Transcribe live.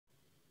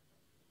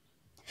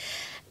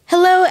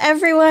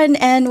everyone,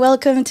 and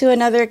welcome to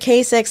another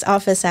K6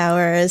 Office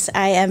Hours.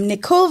 I am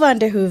Nicole van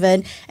der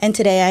Hoeven, and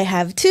today I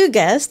have two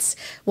guests.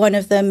 One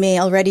of them may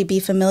already be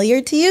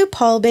familiar to you,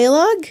 Paul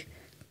Baylog.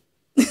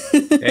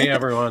 Hey,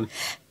 everyone.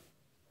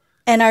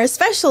 And our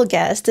special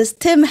guest is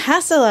Tim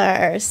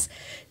Haselaars.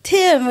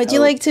 Tim, would you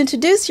like to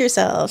introduce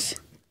yourself?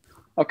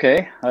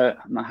 Okay.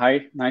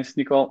 Hi, nice,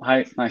 Nicole.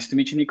 Hi, nice to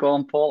meet you, Nicole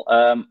and Paul.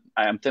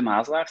 I am Tim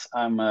Haselaars.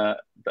 I'm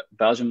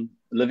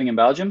living in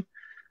Belgium.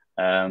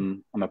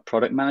 I'm a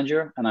product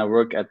manager, and I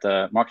work at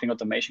a marketing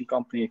automation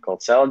company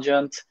called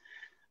Selligent.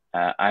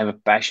 I have a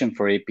passion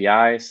for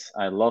APIs.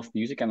 I love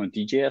music. I'm a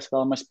DJ as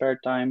well in my spare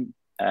time.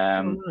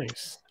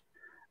 Nice.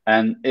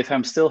 And if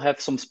I still have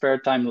some spare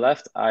time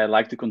left, I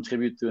like to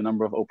contribute to a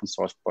number of open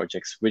source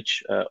projects,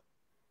 which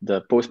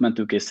the Postman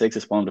 2 K6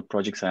 is one of the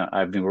projects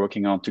I've been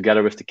working on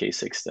together with the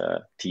K6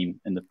 team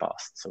in the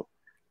past. So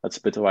that's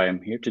a bit why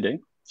I'm here today.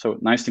 So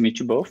nice to meet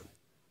you both.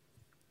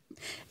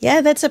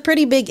 Yeah, that's a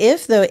pretty big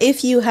if, though.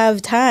 If you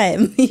have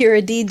time, you're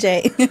a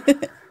DJ.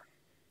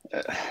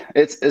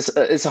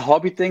 It's a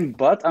hobby thing,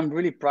 but I'm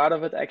really proud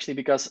of it actually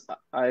because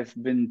I've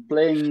been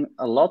playing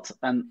a lot,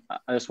 and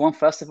there's one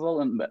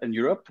festival in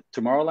Europe,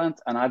 Tomorrowland,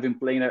 and I've been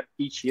playing there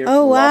each year for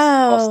the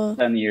last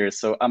 10 years.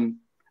 So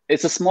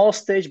it's a small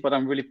stage, but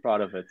I'm really proud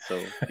of it. So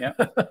yeah.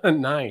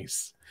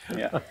 Nice.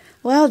 Yeah.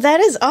 Well, that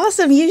is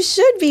awesome. You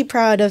should be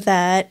proud of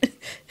that.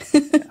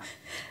 Yeah.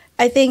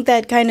 I think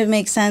that kind of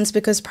makes sense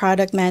because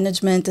product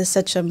management is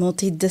such a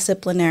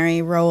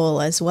multidisciplinary role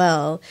as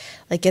well.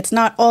 Like it's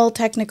not all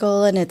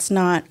technical and it's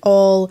not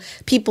all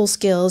people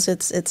skills.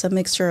 It's a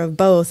mixture of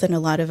both and a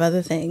lot of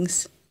other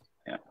things.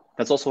 Yeah,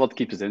 that's also what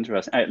keeps it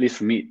interesting. At least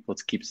for me,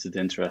 what keeps it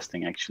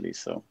interesting actually.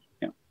 So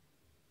yeah.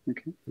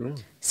 Okay.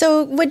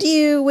 So what do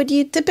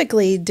you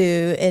typically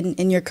do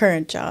in your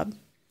current job,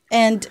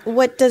 and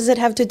what does it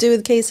have to do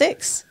with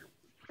K6?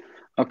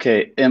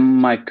 Okay, in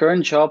my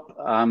current job,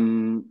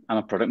 I'm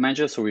a product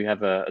manager. So we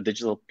have a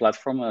digital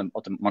platform, a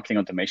marketing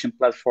automation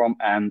platform,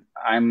 and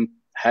I'm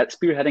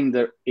spearheading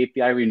the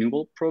API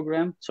renewal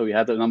program. So we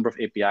had a number of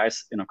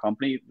APIs in our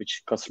company,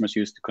 which customers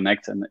use to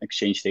connect and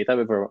exchange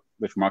data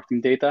with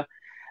marketing data.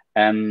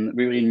 And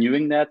we're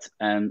renewing that,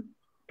 and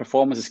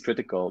performance is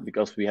critical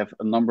because we have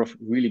a number of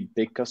really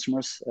big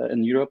customers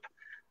in Europe,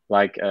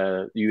 like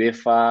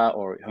UEFA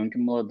or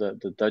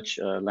Hunkemöller, the Dutch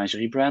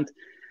lingerie brand.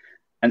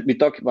 And we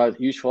talk about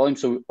huge volume,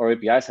 so our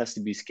APIs has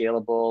to be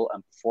scalable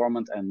and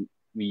performant, and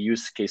we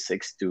use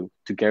K6 to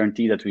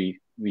guarantee that we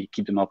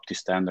keep them up to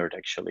standard,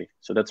 actually.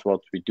 So that's what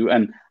we do.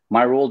 And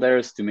my role there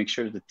is to make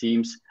sure that the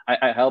teams,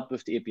 I help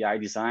with the API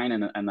design,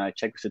 and I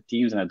check with the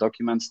teams, and I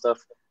document stuff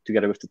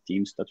together with the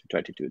teams that we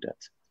try to do that.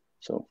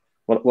 So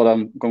what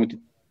I'm going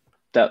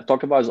to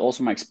talk about is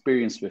also my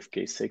experience with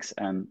K6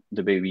 and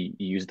the way we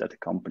use it at the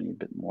company a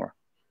bit more.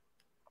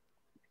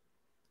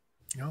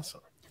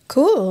 Awesome.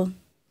 Cool.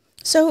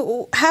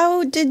 So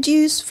how did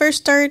you first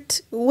start?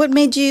 What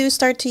made you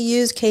start to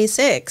use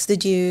K6?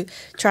 Did you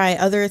try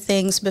other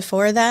things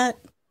before that?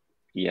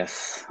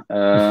 Yes.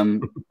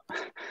 In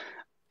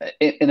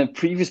a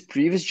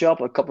previous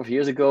job a couple of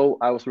years ago,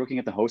 I was working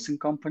at a hosting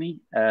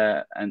company,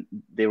 and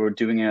they were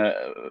doing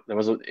there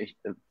was an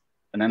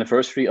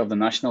anniversary of the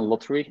national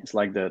lottery. It's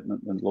like the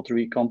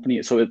lottery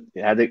company. So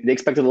they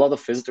expected a lot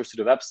of visitors to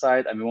the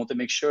website, and we wanted to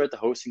make sure the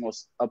hosting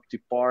was up to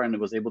par and it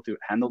was able to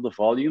handle the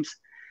volumes.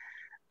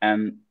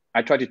 And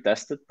I tried to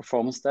test it,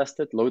 performance test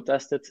it, load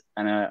test it,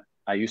 and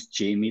I used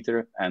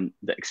JMeter, and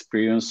the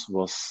experience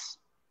was,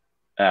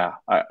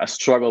 I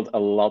struggled a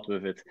lot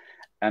with it.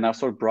 And I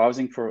started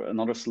browsing for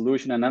another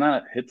solution, and then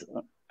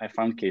I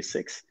found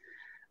K6.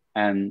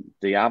 And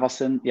the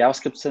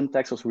JavaScript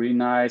syntax was really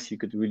nice. You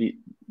could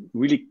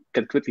really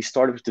get quickly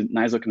started with the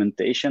nice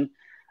documentation.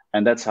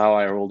 And that's how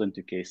I rolled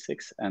into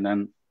K6. And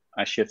then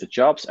I shifted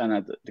jobs, and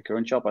at the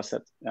current job, I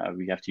said,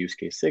 we have to use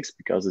K6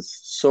 because it's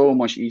so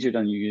much easier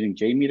than using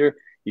JMeter.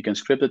 You can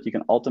script it, you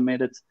can automate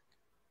it.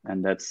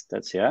 And that's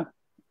yeah.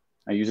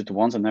 I use it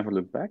once and never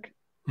look back.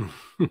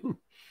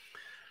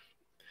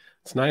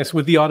 It's nice.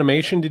 With the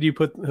automation, did you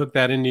hook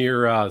that into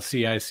your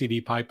CI/CD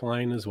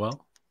pipeline as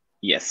well?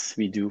 Yes,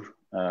 we do.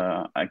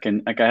 I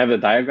can have a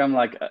diagram.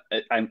 Like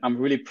I'm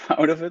really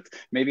proud of it.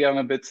 Maybe I'm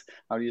a bit,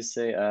 how do you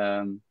say,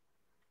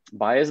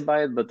 biased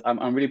by it, but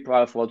I'm really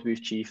proud of what we've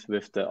achieved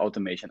with the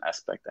automation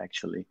aspect,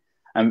 actually.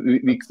 And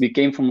we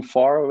came from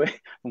far away,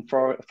 from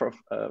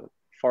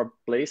far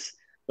place,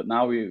 but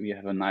now we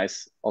have a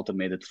nice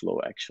automated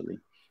flow, actually.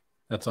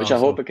 That's which awesome. I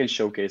hope I can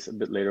showcase a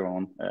bit later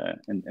on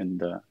in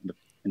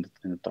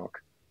the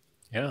talk.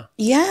 Yeah,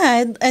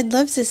 I'd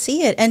love to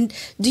see it. And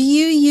do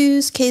you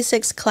use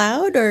K6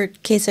 Cloud or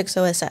K6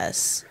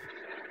 OSS?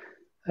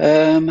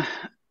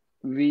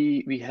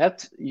 We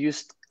had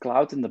used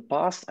Cloud in the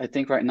past. I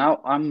think right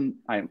now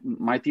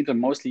my teams are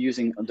mostly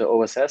using the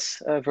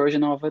OSS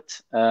version of it.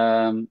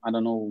 I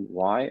don't know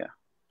why.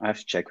 I have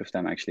to check with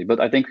them actually. But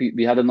I think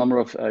we had a number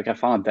of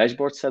Grafana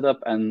dashboards set up,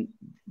 and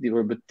they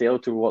were a bit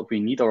tailored to what we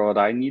need, or what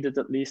I needed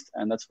at least.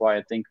 And that's why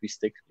I think we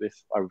stick with,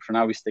 or for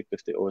now we stick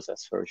with the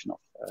OSS version of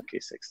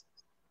K6.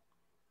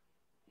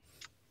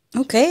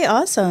 Okay,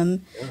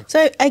 awesome. Yeah.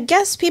 So I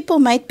guess people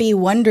might be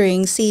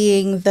wondering,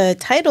 seeing the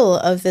title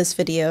of this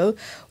video,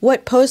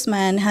 what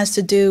Postman has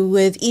to do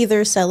with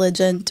either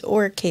Selligent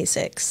or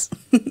K6.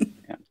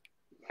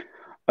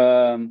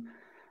 Yeah.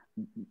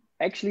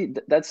 Actually,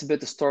 that's a bit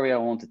the story I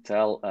want to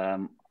tell.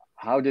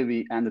 How did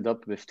we ended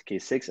up with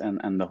K6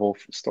 and the whole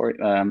story?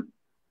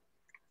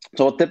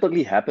 So what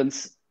typically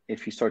happens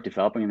if you start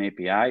developing an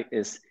API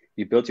is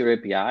you build your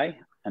API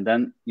and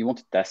then you want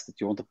to test it.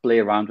 You want to play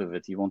around with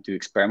it. You want to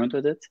experiment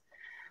with it.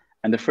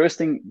 And the first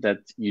thing that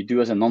you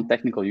do as a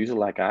non-technical user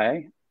like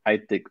I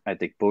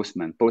take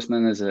Postman.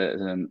 Postman is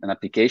an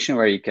application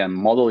where you can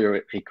model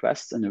your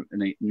requests in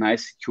a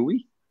nice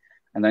GUI,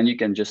 and then you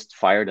can just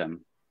fire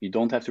them. You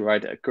don't have to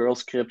write a curl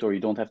script or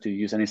you don't have to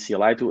use any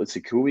CLI tool. It's a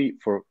GUI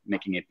for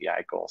making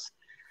API calls.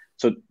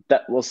 So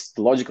that was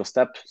the logical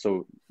step.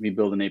 So we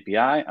built an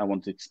API. I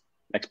wanted to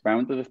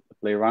experiment with it,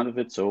 play around with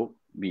it. So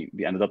we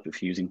ended up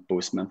with using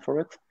Postman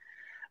for it.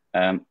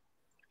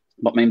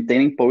 But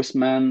maintaining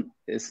Postman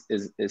is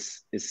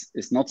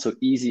not so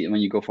easy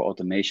when you go for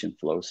automation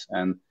flows.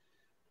 And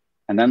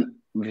then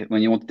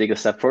when you want to take a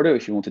step further,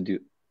 if you want to do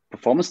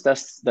performance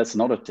tests, that's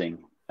another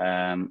thing.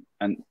 And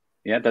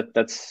yeah,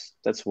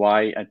 that's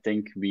why I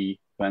think we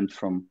went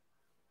from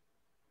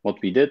what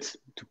we did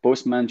to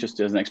Postman just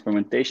as an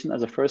experimentation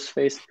as a first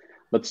phase.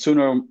 But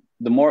sooner,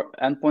 the more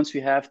endpoints we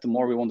have, the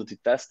more we wanted to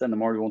test and the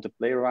more we want to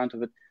play around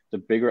with it, the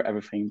bigger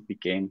everything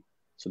became.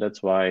 So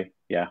that's why,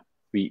 yeah,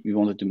 we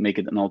wanted to make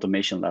it an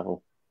automation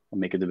level and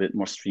make it a bit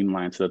more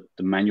streamlined so that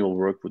the manual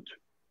work would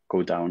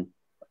go down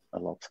a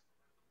lot.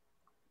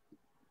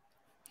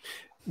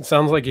 It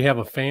sounds like you have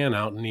a fan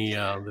out in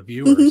the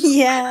viewers.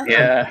 Yeah.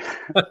 Yeah.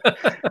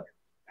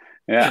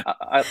 Yeah,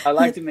 I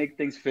like to make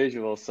things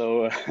visual,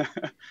 so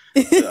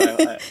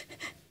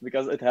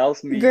because it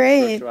helps me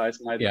Great. structurize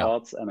my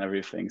thoughts and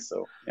everything.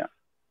 So yeah,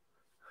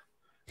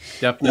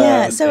 definitely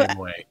Yeah, the so same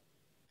way.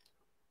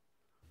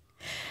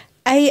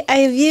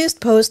 I've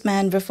used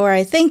Postman before.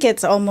 I think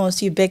it's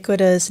almost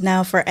ubiquitous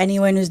now for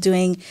anyone who's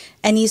doing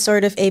any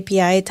sort of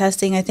API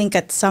testing. I think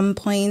at some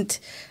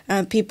point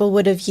people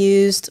would have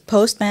used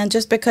Postman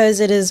just because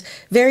it is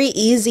very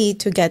easy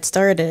to get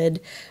started.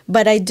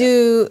 But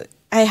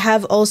I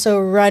have also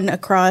run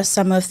across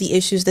some of the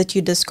issues that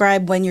you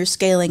describe when you're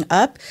scaling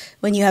up,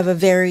 when you have a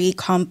very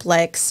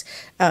complex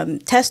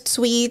test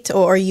suite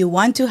or you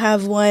want to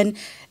have one.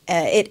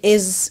 It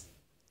is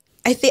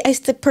I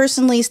think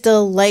personally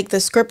still like the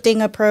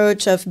scripting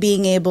approach of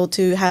being able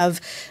to have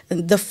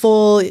the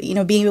full,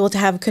 being able to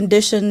have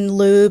condition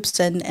loops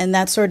and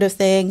that sort of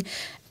thing.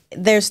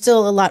 There's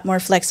still a lot more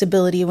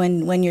flexibility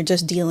when you're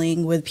just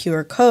dealing with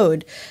pure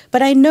code.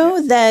 But I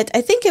know that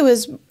I think it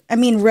was,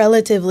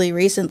 relatively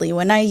recently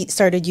when I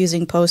started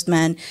using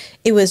Postman,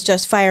 it was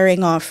just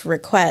firing off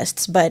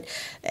requests,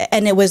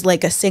 and it was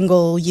like a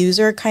single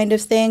user kind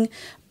of thing.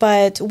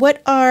 But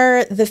what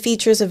are the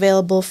features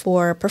available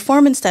for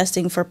performance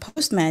testing for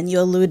Postman? You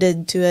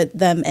alluded to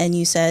them and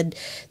you said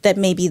that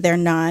maybe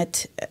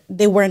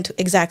they weren't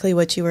exactly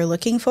what you were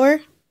looking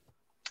for.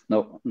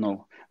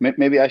 No.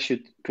 Maybe I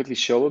should quickly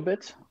show a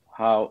bit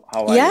how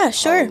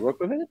I work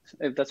with it,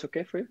 if that's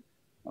okay for you.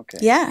 Okay.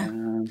 Yeah.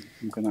 I'm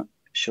gonna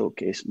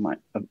showcase my.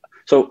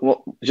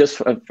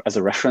 Just as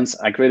a reference,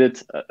 I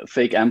created a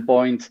fake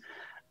endpoint,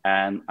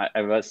 and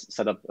I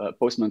set up a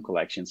Postman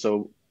collection.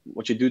 So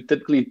what you do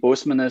typically in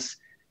Postman is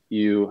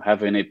you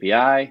have an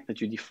API that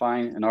you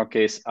define. In our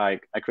case, I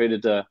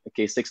created a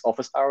K6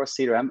 office hours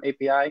CRM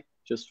API,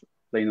 just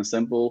plain and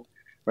simple,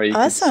 where you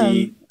could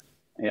see.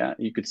 Yeah,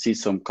 you could see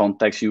some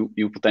context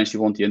you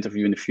potentially want to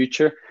interview in the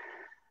future,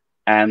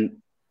 and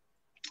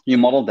you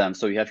model them.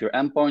 So you have your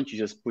endpoint, you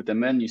just put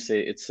them in, you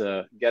say it's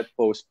a get,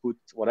 post, put,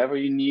 whatever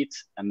you need,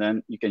 and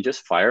then you can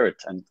just fire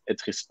it and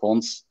it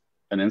responds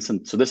an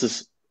instant. So this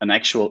is an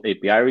actual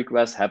API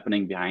request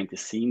happening behind the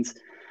scenes.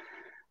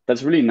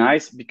 That's really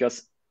nice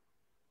because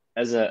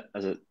as a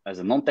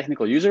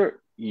non-technical user,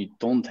 you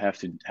don't have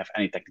to have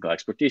any technical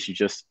expertise. You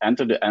just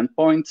enter the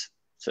endpoint,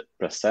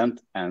 press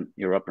send, and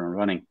you're up and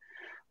running.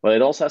 But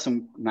it also has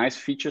some nice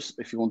features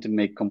if you want to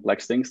make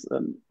complex things.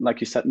 Like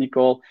you said,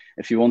 Nicole,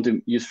 if you want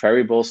to use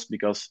variables,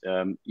 because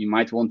you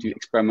might want to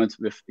experiment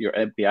with your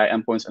API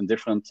endpoints in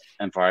different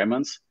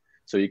environments.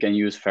 So you can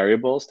use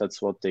variables.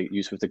 That's what they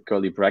use with the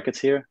curly brackets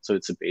here. So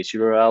it's a base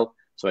URL.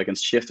 So I can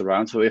shift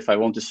around. So if I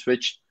want to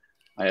switch,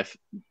 I have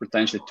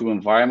potentially two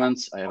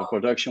environments. I have a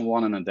production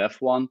one and a dev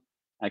one.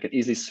 I can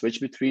easily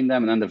switch between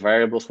them. And then the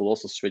variables will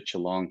also switch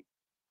along.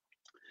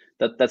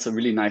 That's a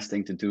really nice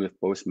thing to do with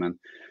Postman.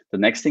 The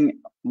next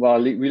thing, what I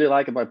really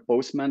like about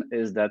Postman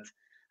is that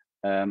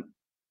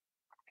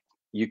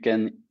you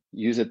can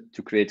use it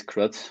to create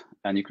CRUD,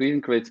 and you can even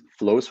create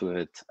flows with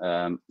it.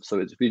 So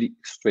it's really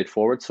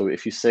straightforward. So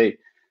if you say,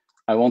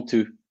 I want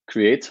to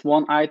create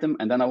one item,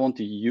 and then I want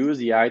to use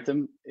the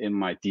item in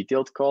my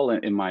detailed call,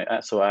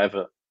 so I have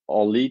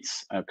all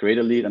leads, I create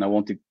a lead, and I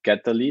want to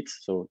get the lead.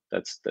 So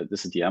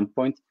this is the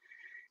endpoint.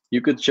 You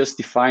could just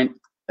define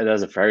it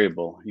as a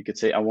variable. You could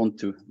say, I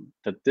want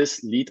that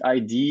this lead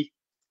ID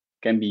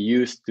can be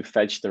used to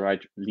fetch the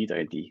right lead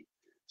ID.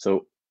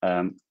 So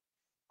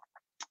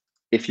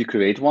if you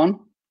create one,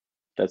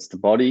 that's the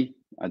body.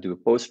 I do a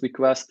post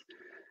request.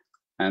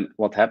 And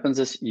what happens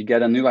is you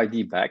get a new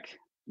ID back,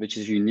 which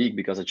is unique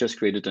because I just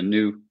created a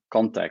new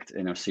contact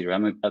in our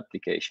CRM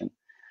application.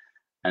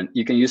 And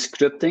you can use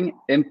scripting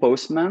in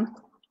Postman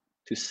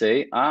to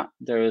say,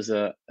 there is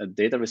a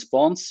data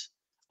response,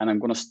 and I'm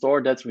going to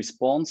store that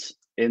response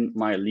in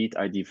my lead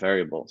ID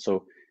variable.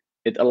 So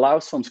it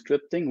allows some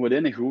scripting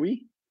within a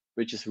GUI,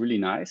 which is really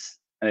nice.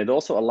 And it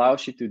also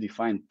allows you to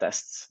define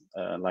tests.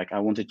 Like I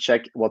want to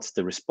check what's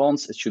the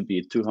response. It should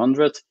be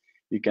 200.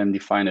 You can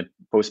define a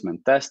Postman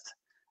test.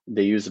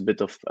 They use a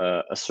bit of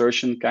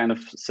assertion kind of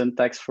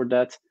syntax for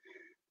that.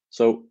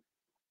 So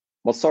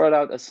what started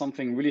out as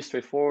something really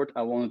straightforward,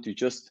 I wanted to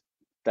just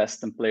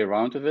test and play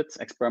around with it,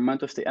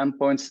 experiment with the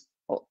endpoints.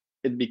 Well,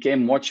 it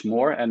became much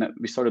more, and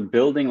we started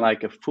building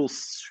like a full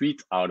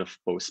suite out of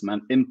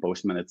Postman, in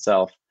Postman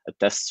itself, a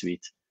test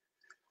suite.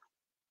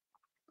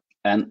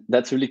 And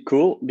that's really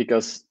cool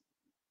because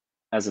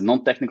as a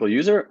non-technical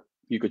user,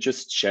 you could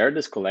just share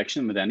this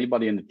collection with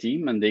anybody in the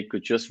team, and they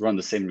could just run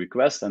the same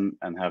request and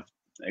have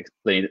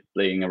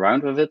playing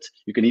around with it.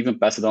 You can even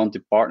pass it on to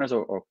partners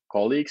or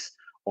colleagues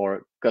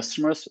or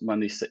customers when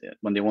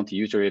they want to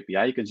use your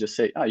API. You can just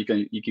say, you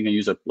can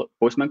use a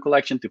Postman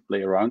collection to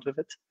play around with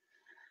it.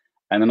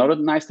 And another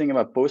nice thing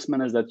about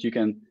Postman is that you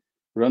can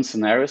run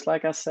scenarios,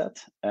 like I said,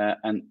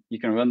 and you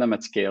can run them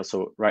at scale.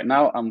 So right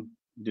now I'm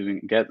doing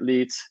get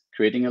leads,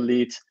 creating a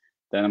lead,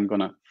 then I'm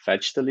gonna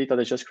fetch the lead that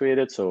I just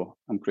created. So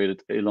I'm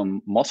created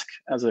Elon Musk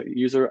as a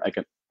user. I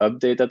can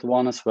update that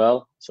one as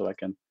well. So I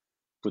can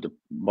put a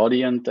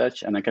body and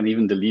touch, and I can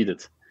even delete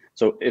it.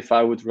 So if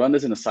I would run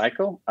this in a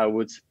cycle, I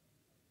would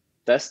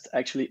test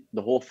actually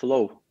the whole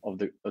flow of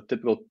a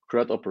typical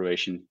CRUD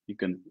operation. You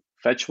can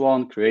fetch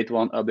one, create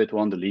one, update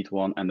one, delete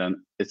one, and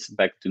then it's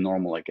back to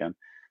normal again.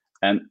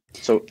 And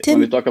so Tim,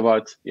 when we talk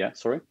about,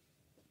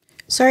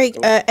 Sorry,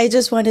 I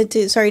just wanted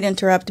to, sorry to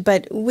interrupt,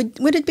 but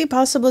would it be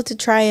possible to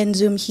try and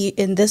zoom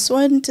in this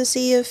one to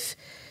see if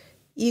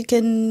you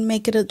can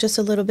make it just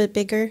a little bit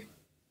bigger?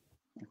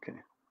 Okay.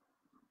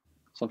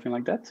 Something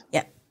like that?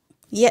 Yeah.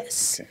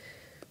 Yes.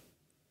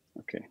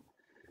 Okay.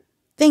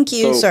 Thank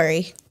you.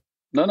 Sorry.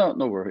 No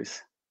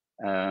worries.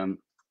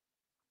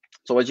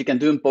 So what you can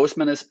do in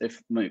Postman is,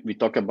 if we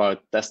talk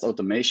about test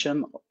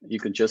automation, you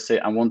can just say,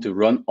 I want to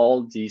run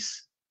all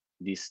these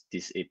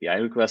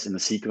API requests in a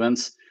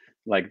sequence,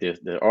 like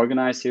they're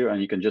organized here,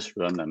 and you can just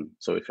run them.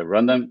 So if you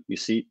run them, you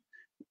see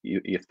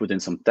you've put in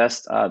some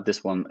tests.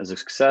 This one is a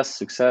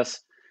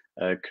success,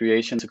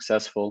 creation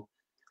successful.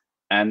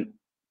 And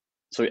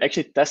so you're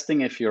actually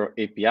testing if your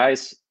API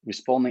is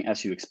responding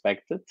as you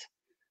expected,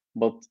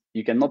 but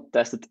you cannot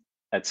test it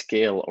at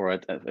scale or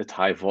at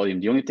high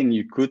volume. The only thing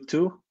you could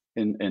do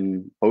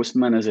in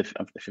Postman is if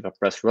I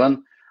press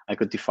run, I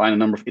could define a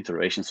number of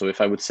iterations. So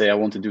if I would say I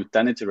want to do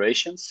 10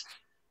 iterations,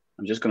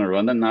 I'm just going to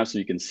run them now so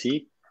you can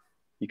see.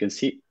 You can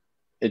see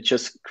it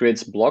just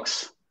creates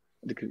blocks.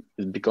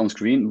 It becomes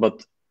green,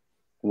 but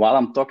while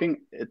I'm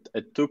talking,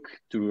 it took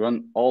to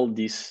run all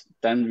these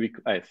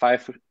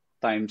 5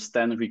 times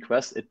 10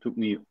 requests. It took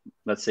me,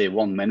 let's say,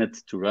 1 minute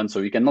to run. So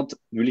you cannot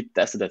really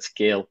test it at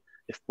scale.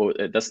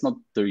 That's not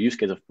the use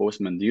case of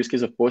Postman. The use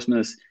case of Postman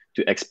is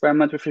to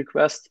experiment with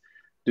requests,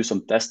 do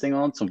some testing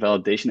on, some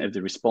validation if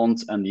the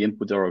response and the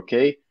input are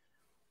okay,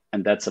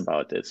 and that's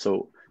about it.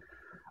 So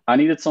I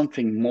needed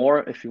something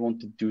more if you want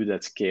to do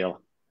that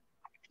scale.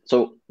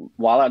 So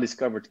while I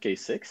discovered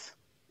K6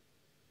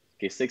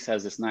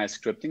 has this nice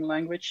scripting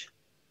language.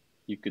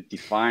 You could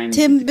define.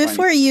 Tim,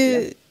 before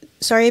you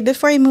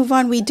move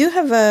on, we do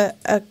have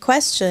a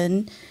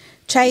question.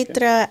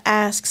 Chaitra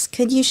asks,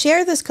 can you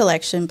share this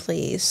collection,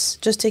 please,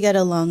 just to get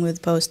along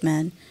with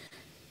Postman?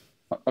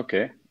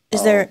 Okay.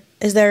 Is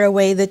there a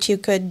way that you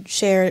could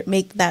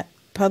make that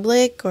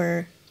public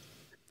or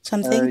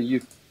something?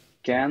 You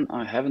can.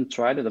 I haven't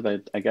tried it,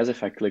 but I guess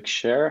if I click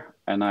share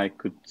and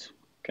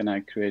can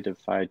I create a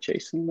via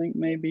JSON link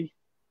maybe?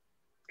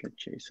 Get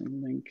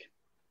JSON link,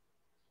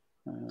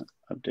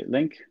 update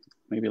link,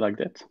 maybe like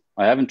that.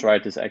 I haven't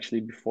tried this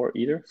actually before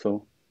either,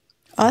 so.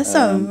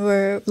 Awesome.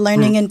 We're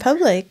learning in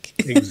public.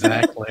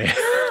 Exactly.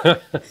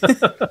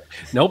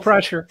 No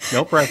pressure.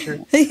 No pressure.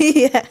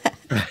 Yeah.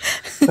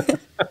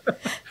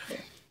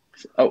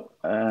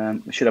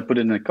 Should I put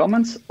it in the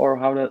comments, or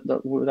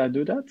would I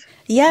do that?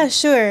 Yeah,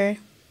 sure.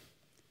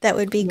 That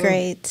would be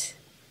great.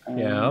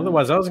 Yeah.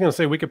 Otherwise, I was going to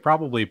say we could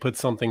probably put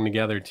something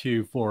together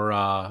too for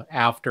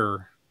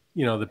after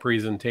the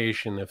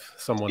presentation if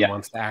someone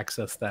wants to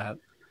access that.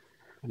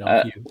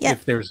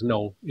 If there's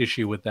no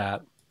issue with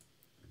that.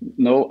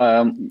 No.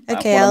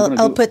 Okay,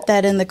 I'll put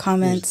that in the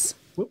comments.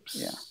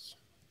 Whoops.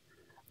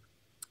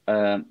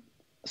 Yeah.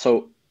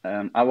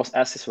 I was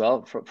asked as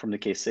well from the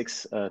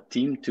K6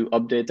 team to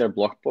update their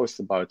blog post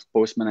about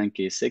Postman and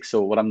K6.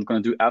 So what I'm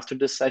going to do after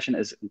this session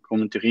is I'm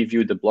going to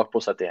review the blog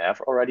post that they have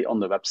already on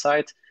the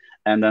website,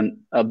 and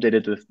then update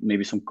it with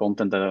maybe some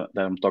content that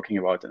I'm talking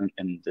about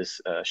in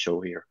this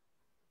show here.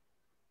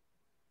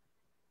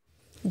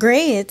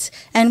 Great.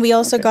 And we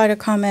also got a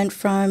comment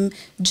from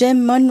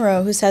Jim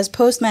Munro who says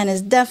Postman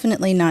is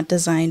definitely not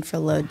designed for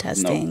load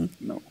testing.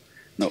 No.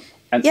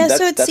 And yeah,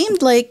 so it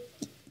seemed like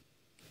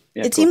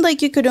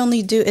you could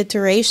only do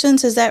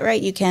iterations. Is that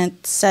right? You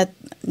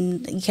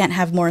can't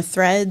have more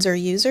threads or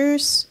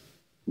users?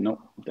 No,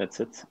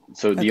 that's it.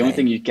 So the only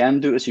thing you can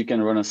do is you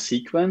can run a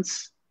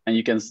sequence and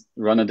you can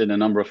run it in a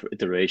number of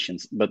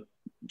iterations, but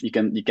you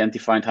can't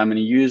define how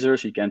many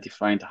users, you can't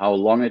define how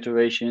long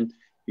iteration,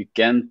 you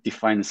can't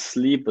define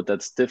sleep, but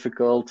that's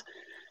difficult.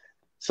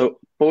 So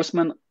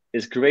Postman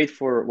is great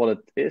for what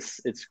it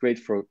is. It's great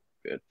for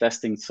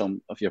testing some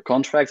of your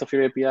contracts of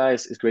your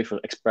APIs. It's great for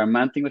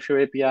experimenting with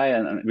your API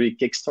and really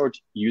kickstart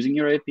using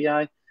your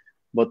API.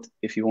 But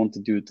if you want to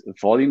do it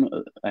volume,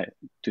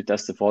 to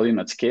test the volume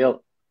at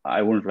scale,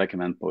 I wouldn't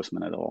recommend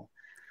Postman at all.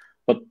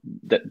 But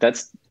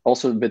that's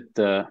also a bit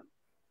the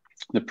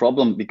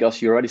problem,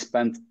 because you already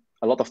spent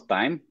a lot of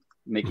time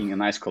making a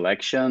nice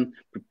collection,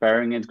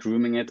 preparing it,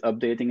 grooming it,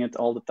 updating it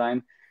all the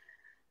time.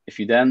 If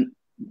you then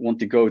want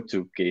to go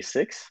to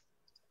K6,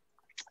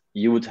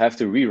 you would have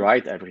to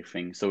rewrite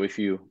everything. So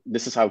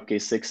this is how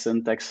K6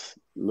 syntax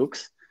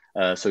looks.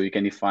 So you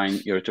can define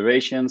your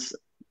iterations.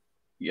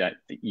 Yeah,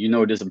 you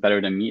know this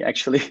better than me,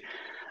 actually.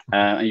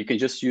 And you can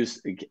just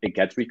use a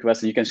GET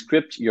request, and you can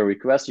script your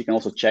request. You can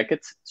also check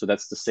it. So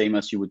that's the same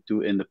as you would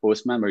do in the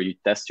Postman, where you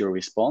test your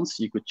response.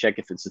 You could check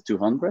if it's a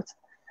 200.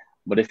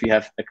 But if you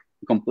have a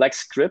complex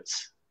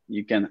scripts,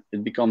 they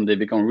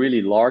become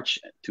really large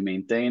to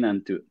maintain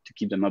and to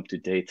keep them up to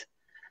date.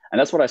 And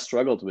that's what I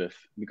struggled with,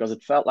 because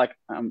it felt like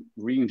I'm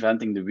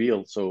reinventing the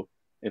wheel. So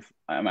if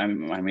I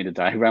made a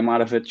diagram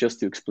out of it just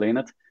to explain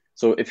it.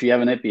 So if you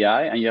have an API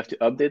and you have to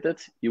update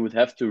it, you would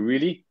have to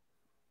really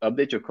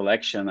update your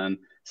collection and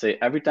say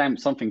every time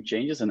something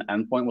changes, an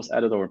endpoint was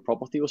added or a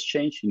property was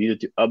changed, you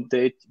needed to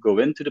update, go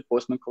into the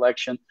Postman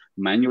collection,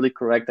 manually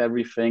correct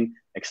everything,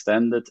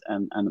 extend it,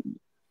 and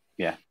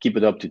keep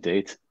it up to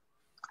date.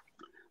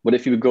 But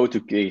if you go to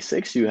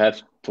K6, you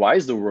have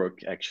twice the work,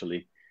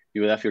 actually.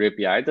 You would have your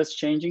API that's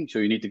changing, so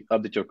you need to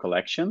update your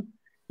collection.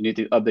 You need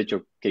to update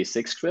your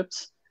K6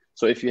 scripts.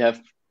 So if you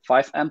have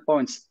 5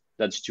 endpoints,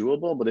 that's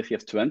doable. But if you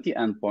have 20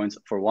 endpoints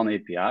for one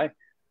API,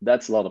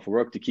 that's a lot of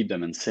work to keep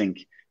them in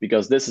sync,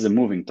 because this is a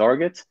moving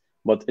target,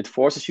 but it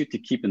forces you to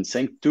keep in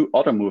sync 2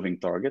 other moving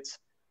targets,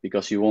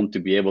 because you want to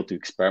be able to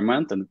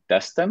experiment and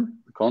test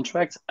them, the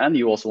contracts, and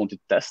you also want to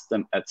test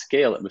them at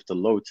scale with the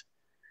load.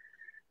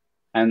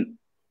 And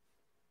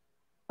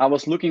I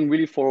was looking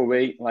really for a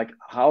way, like,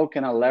 how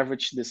can I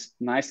leverage this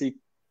nicely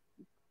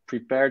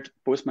prepared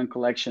Postman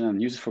collection and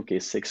use it for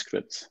K6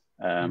 scripts?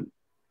 And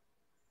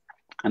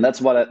that's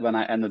when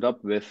I ended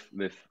up with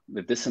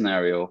this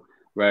scenario,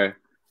 where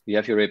you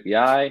have your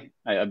API,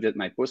 I update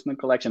my Postman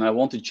collection, I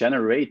want to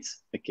generate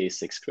a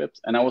K6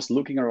 script. And I was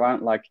looking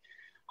around, like,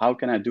 how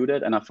can I do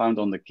that? And I found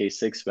on the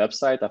K6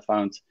 website, I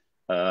found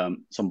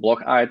some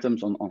blog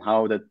items on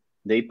how that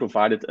they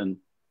provided a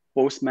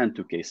Postman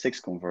to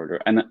K6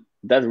 converter. And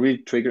that really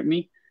triggered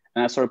me.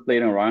 And I started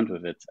playing around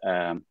with it.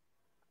 And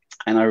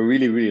I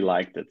really, really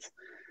liked it.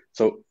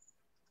 So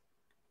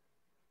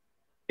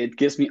it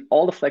gives me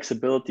all the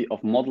flexibility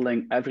of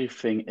modeling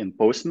everything in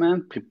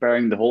Postman,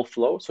 preparing the whole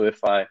flow. So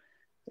if I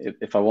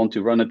want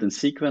to run it in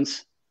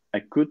sequence, I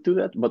could do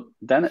that. But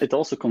then it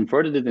also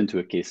converted it into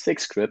a K6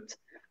 script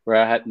where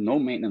I had no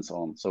maintenance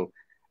on.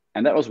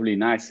 And that was really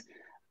nice.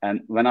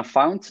 And when I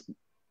found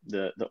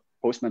the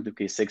Postman to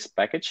K6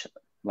 package,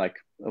 like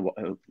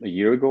a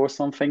year ago or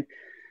something,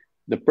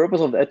 the purpose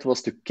of that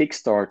was to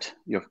kickstart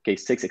your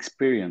K6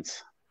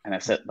 experience. And I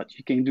said, but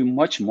you can do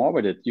much more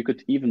with it. You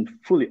could even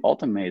fully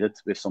automate it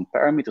with some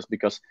parameters,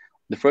 because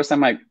the first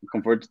time I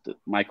converted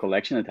my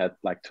collection, it had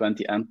like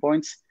 20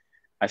 endpoints.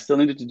 I still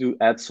needed to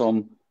add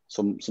some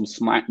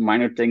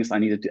minor things. I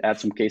needed to add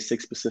some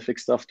K6 specific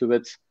stuff to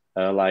it,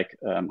 like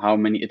how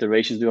many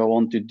iterations do I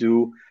want to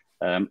do?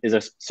 Is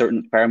there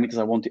certain parameters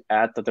I want to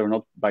add that are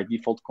not by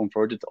default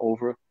converted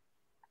over?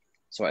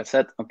 So I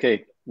said,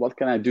 okay, what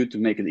can I do to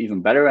make it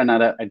even better? And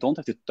I don't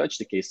have to touch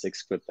the K6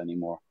 script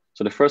anymore.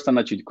 So the first time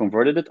that you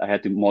converted it, I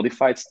had to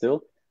modify it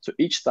still. So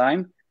each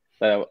time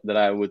that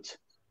I would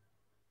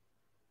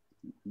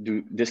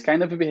do this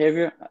kind of a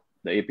behavior,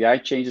 the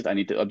API changes, I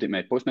need to update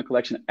my Postman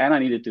collection, and I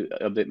needed to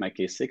update my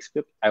K6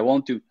 script.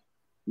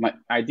 My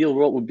ideal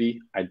world would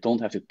be, I don't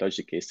have to touch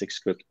the K6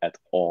 script at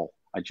all.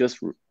 I just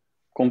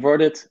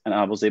convert it, and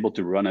I was able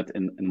to run it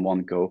in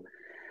one go.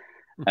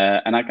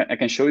 And I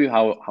can show you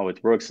how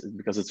it works,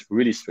 because it's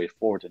really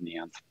straightforward in the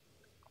end.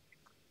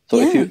 So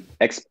if you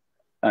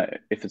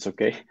if it's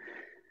okay,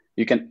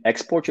 you can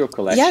export your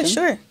collection. Yeah,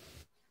 sure.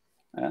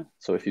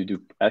 So if you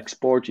do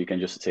export, you can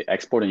just say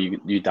export, and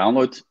you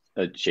download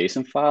a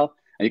JSON file,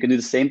 and you can do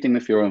the same thing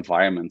with your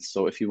environments.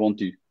 So if you want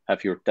to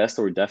have your test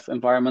or dev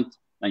environment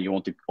and you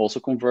want to also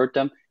convert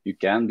them, you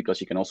can,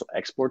 because you can also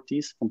export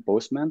these from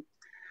Postman.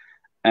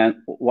 And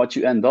what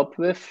you end up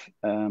with,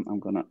 I'm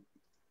gonna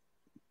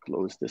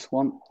close this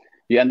one.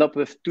 You end up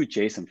with 2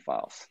 JSON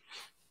files.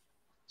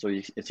 So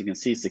as you can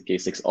see, it's the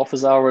K6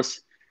 office hours.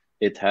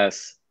 It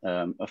has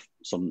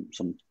some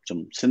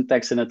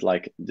syntax in it,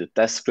 like the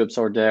test scripts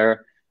are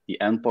there, the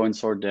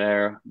endpoints are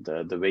there,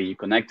 the way you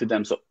connect to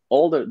them. So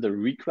all the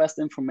request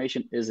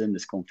information is in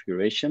this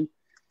configuration.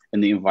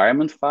 In the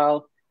environment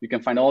file, you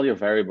can find all your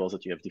variables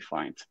that you have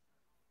defined.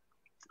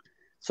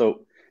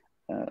 So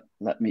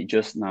let me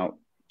just now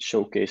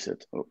showcase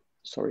it. Oh,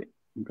 sorry,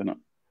 I'm gonna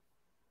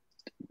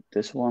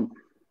this one.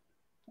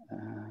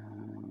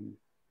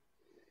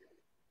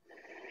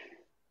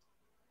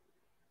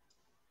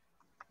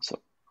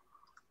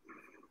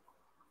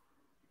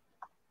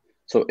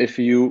 So if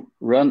you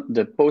run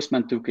the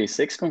Postman to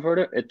K6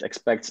 converter, it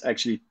expects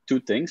actually two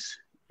things.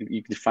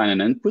 You define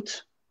an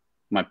input,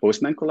 my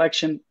Postman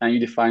collection, and you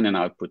define an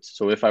output.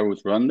 So if I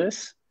would run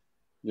this,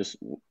 just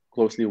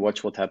closely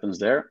watch what happens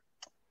there.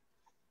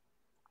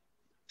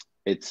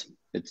 It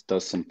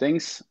does some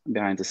things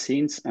behind the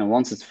scenes. And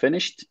once it's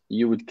finished,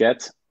 you would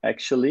get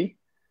actually,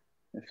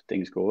 if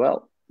things go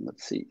well,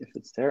 let's see if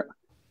it's there,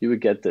 you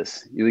would get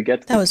this. You would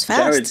get— that was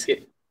fast.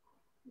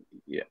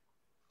 Yeah.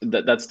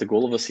 That's the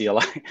goal of a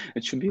CLI.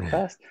 It should be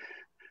fast.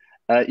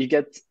 You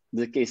get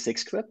the K6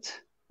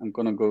 script. I'm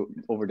going to go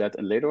over that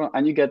later on.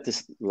 And you get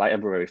this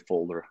library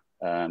folder.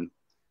 The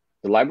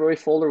library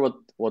folder,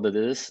 what it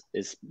is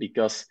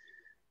because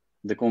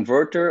the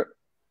converter,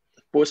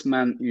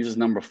 Postman uses a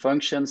number of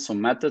functions,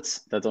 some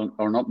methods that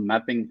are not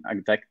mapping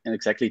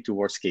exactly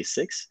towards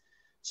K6.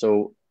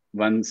 So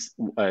when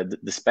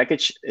this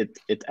package,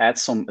 it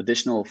adds some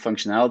additional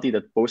functionality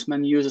that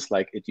Postman uses,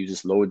 like it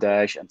uses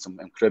Lodash and some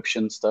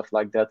encryption, stuff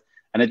like that.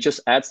 And it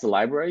just adds the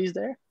libraries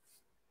there.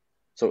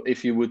 So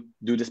if you would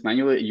do this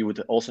manually, you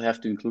would also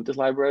have to include the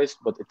libraries,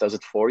 but it does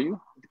it for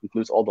you. It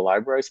includes all the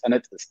libraries. And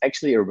it's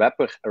actually a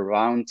wrapper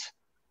around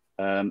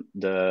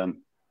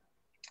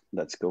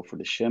let's go for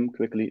the shim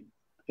quickly.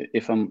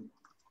 If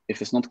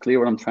it's not clear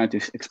what I'm trying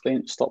to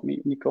explain, stop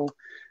me, Nicole.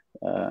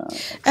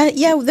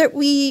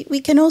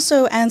 We can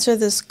also answer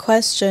this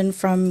question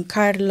from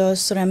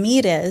Carlos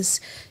Ramirez.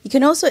 You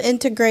can also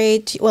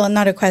integrate, well,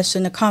 not a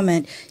question, a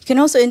comment. You can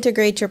also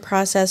integrate your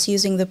process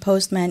using the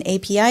Postman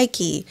API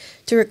key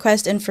to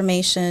request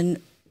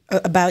information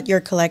about your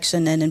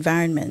collection and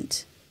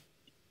environment.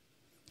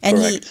 And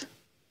correct.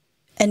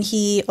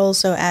 he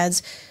also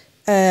adds,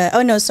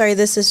 oh no, sorry,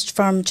 this is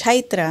from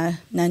Chaitra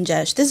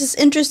Nanjesh. This is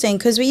interesting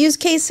because we use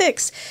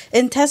K6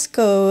 in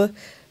Tesco.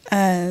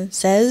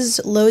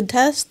 Says load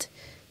test,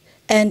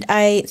 and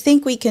I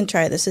think we can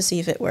try this to see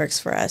if it works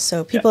for us.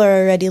 So people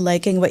are already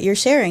liking what you're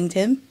sharing,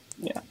 Tim.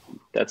 Yeah,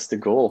 that's the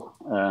goal.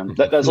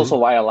 That's also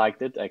why I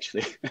liked it,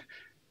 actually.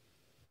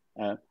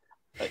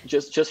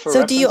 Just for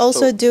so do you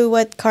also do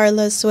what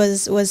Carlos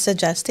was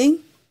suggesting?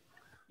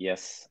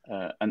 Yes,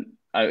 and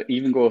I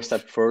even go a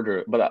step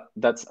further, but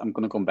I'm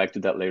going to come back to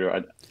that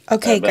later.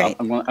 Okay, great.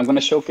 I'm going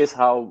to showcase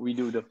how we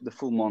do the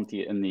full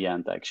Monty in the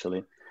end,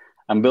 actually.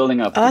 I'm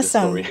building up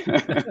awesome. to the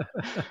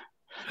story.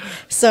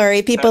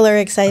 Sorry, people are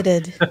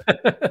excited.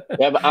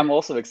 Yeah, but I'm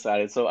also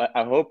excited. So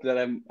I hope that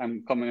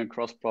I'm coming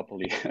across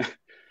properly.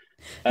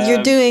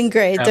 You're doing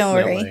great.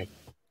 Definitely.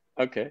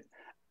 Don't worry.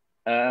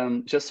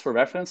 Okay. Just for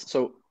reference,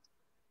 so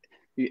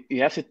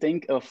you have to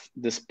think of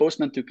this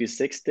Postman to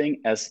K6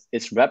 thing as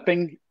it's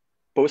wrapping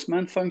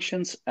Postman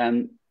functions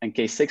and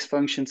K6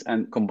 functions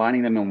and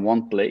combining them in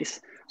one place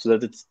so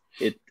that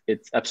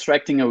it's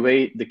abstracting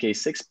away the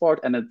K6 part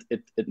and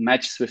it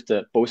matches with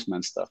the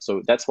Postman stuff.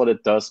 So that's what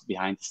it does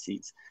behind the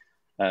scenes.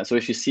 So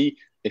if you see,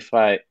 if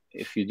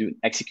you do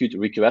execute a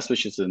request,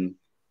 which is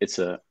it's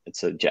a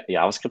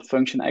JavaScript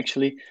function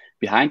actually,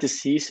 behind the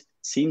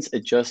scenes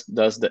it just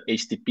does the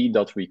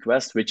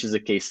http.request, which is a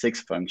K6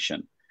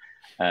 function.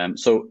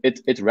 So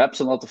it wraps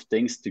a lot of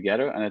things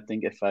together. And I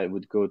think if I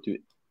would go to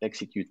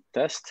execute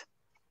test,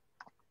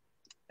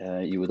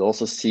 you would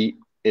also see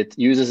it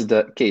uses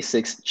the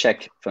K6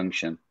 check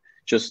function.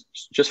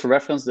 Just for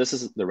reference, this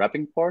is the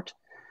wrapping part.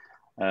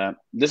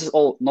 This is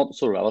all not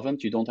so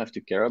relevant. You don't have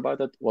to care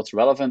about it. What's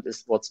relevant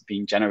is what's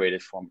being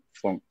generated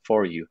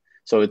for you.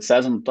 So it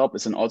says on top,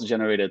 it's an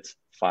auto-generated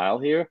file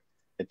here.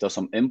 It does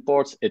some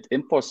imports. It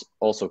imports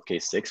also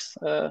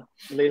K6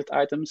 related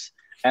items,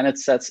 and it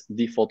sets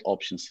default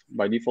options.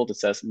 By default, it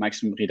says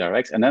maximum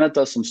redirects, and then it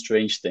does some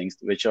strange things,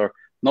 which are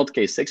not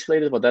K6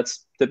 related, but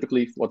that's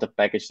typically what the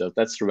package does.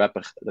 That's the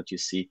wrapper that you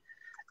see.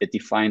 It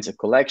defines a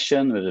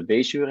collection with a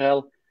base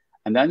URL,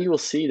 and then you will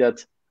see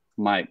that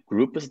my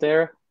group is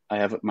there. I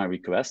have my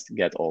request,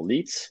 get all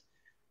leads.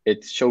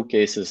 It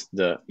showcases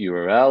the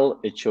URL.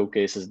 It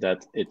showcases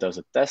that it does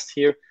a test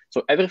here.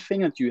 So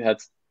everything that you had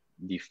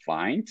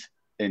defined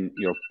in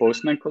your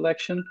Postman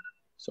collection,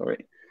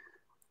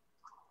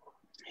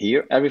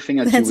 here, everything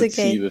that you would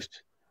see with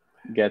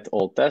get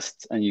all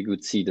tests, and you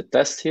would see the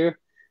test here,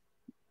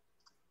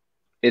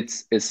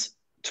 it's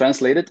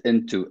translated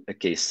into a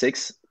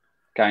K6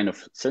 kind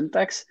of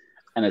syntax,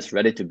 and it's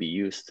ready to be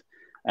used.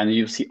 And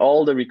you see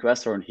all the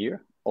requests are in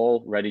here,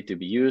 all ready to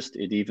be used.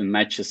 It even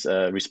matches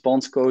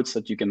response codes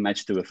that you can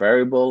match to a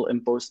variable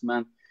in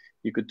Postman.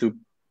 You could do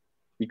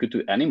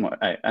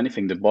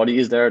anything. The body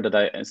is there that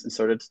I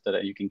inserted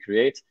that you can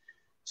create.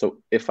 So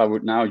if I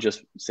would now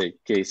just say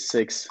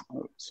K6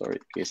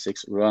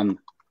 run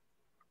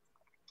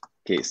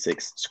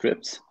K6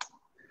 script.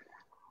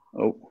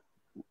 Oh,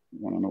 I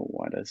want to know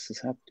why this is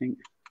happening.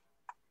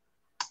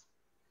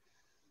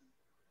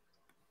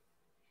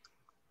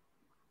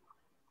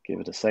 Give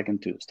it a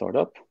second to start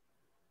up.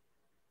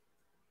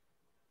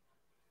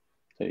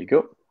 There you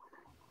go.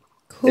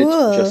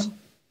 Cool.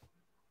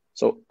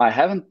 So I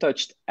haven't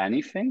touched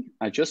anything.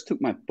 I just took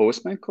my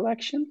Postman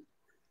collection,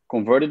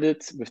 converted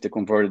it with the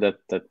converter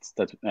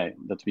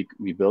that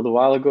we built a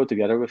while ago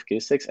together with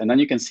K6, and then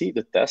you can see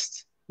the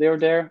tests. They are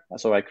there.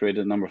 So I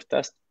created a number of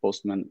tests.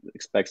 Postman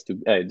expects to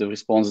the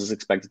response is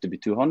expected to be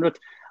 200.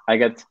 I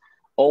get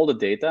all the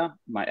data,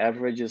 my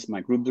averages,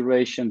 my group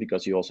duration,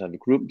 because you also have a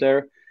group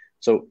there.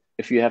 So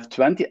if you have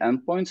 20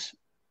 endpoints,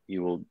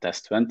 you will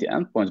test 20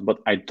 endpoints, but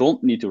I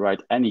don't need to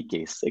write any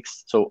K6.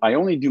 So I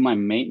only do my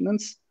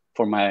maintenance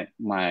for my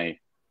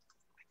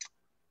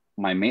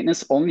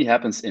maintenance only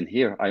happens in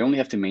here. I only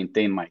have to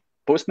maintain my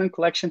Postman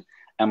collection,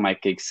 and my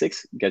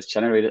K6 gets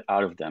generated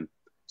out of them.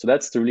 So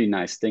that's the really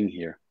nice thing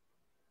here.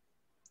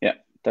 Yeah,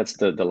 that's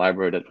the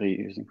library that we're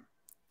using.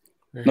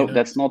 No,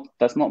 nice.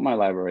 That's not my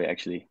library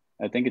actually.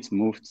 I think it's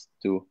moved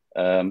to.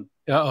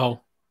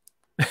 Uh-oh.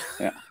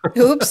 Yeah.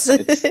 Oops.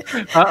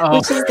 Uh-oh.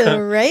 Which is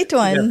the right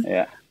one?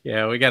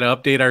 Yeah, we got to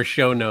update our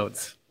show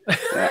notes.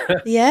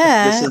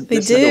 Yeah,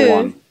 this is the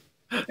one.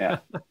 Yeah.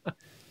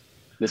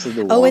 This is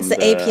the one. Oh, it's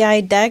the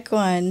API deck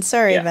one.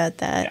 Sorry about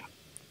that.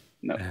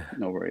 Yeah.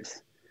 No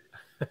worries.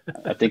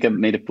 I think I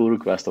made a pull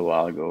request a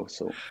while ago.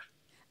 So.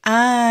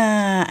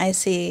 I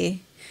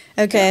see.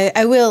 Okay, yeah.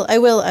 I will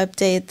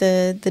update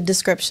the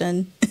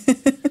description.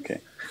 Okay.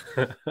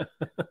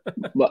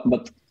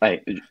 But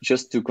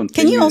just to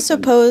continue. Can you also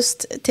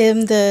post,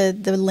 Tim,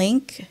 the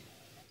link?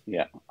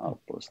 Yeah,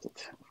 I'll post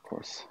it, of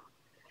course.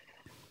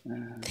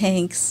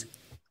 Thanks.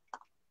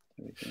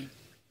 There we go.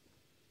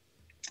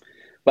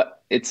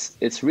 But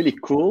it's really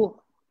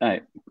cool.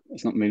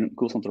 It's not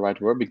cool, it's not the right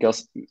word,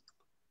 because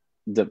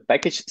the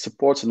package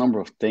supports a number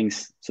of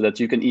things so that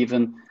you can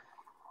even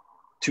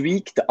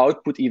tweak the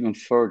output even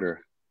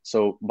further.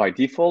 So by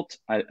default,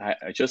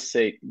 I just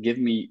say, give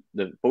me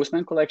the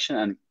Postman collection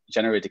and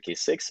generate a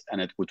K6,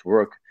 and it would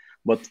work.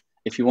 But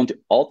if you want to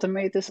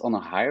automate this on a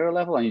higher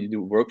level and you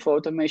do workflow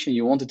automation,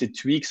 you wanted to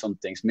tweak some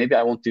things. Maybe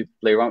I want to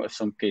play around with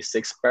some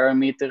K6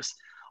 parameters,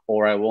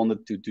 or I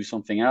wanted to do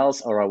something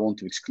else, or I want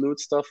to exclude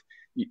stuff,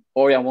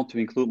 or I want to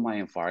include my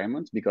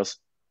environment, because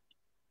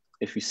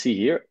if you see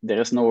here,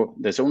 there's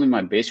only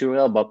my base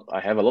URL, but I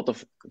have a lot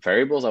of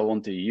variables I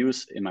want to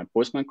use in my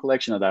Postman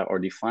collection that are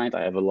defined.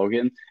 I have a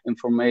login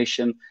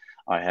information.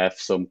 I have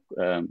some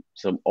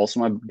also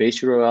my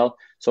base URL.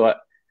 So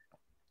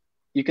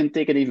you can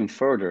take it even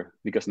further,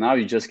 because now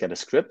you just get a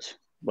script,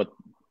 but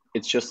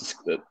it's just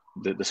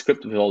the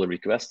script with all the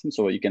requests.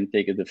 So you can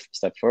take it a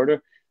step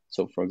further.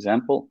 So for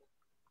example,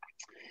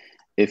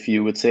 if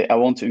you would say, I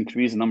want to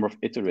increase the number of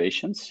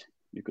iterations,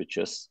 you could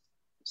just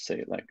say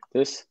it like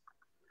this.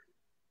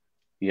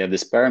 You have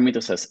this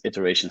parameter says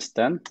iterations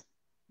 10.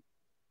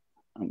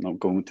 I'm not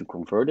going to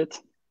convert it.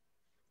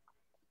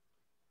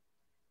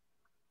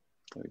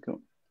 There we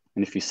go.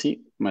 And if you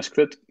see, my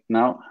script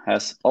now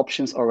has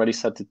options already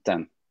set to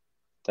 10.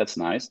 That's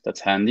nice. That's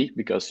handy,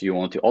 because you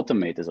want to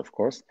automate this, of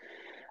course.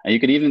 And you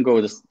could even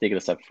take it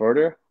a step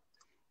further.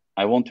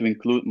 I want to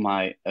include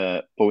my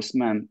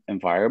Postman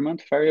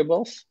environment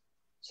variables.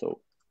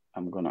 So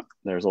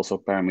there's also a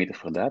parameter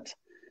for that.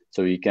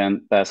 So you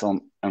can pass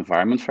on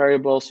environment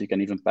variables. You can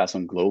even pass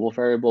on global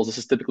variables. This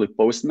is typically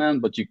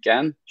Postman, but you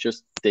can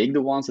just take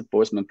the ones that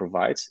Postman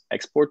provides,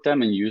 export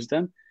them, and use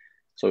them.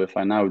 So if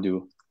I now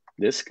do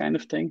this kind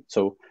of thing,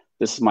 so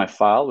this is my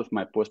file with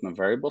my Postman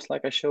variables,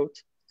 like I showed.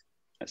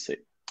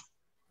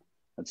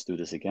 Let's do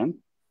this again.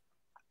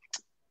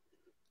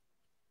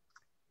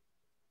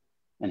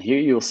 And here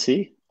you'll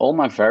see all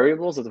my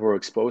variables that were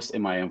exposed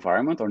in my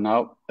environment are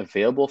now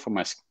available for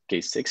my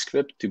K6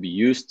 script to be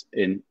used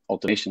in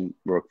automation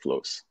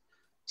workflows.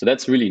 So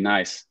that's really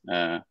nice.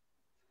 But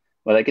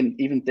I can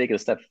even take it a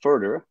step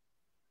further.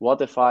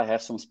 What if I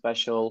have some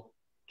special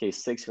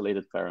K6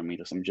 related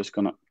parameters? I'm just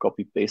gonna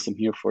copy paste them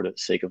here for the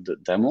sake of the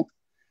demo.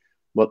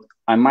 But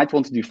I might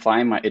want to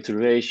define my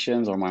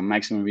iterations or my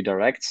maximum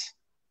redirects,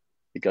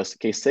 because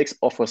K6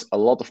 offers a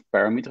lot of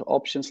parameter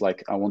options.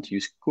 Like I want to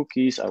use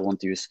cookies, I want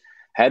to use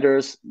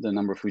headers, the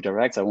number of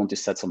redirects, I want to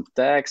set some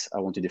tags, I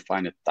want to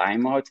define a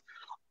timeout.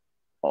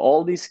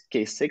 All these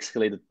K6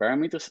 related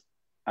parameters,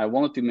 I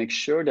wanted to make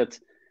sure that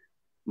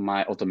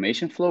my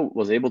automation flow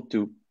was able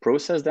to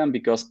process them,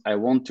 because I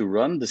want to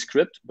run the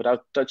script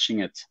without touching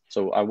it.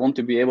 So I want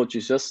to be able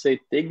to just say,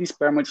 take these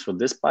parameters for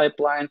this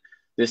pipeline,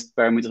 these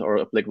parameters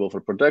are applicable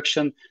for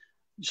production.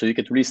 So you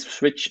could really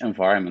switch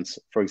environments.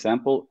 For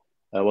example,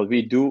 what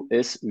we do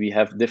is we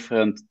have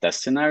different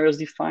test scenarios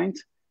defined.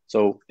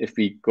 So if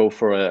we go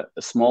for a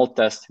small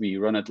test, we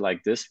run it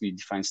like this. We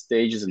define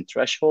stages and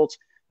thresholds.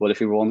 But if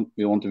we want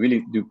to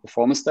really do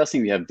performance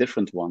testing, we have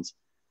different ones.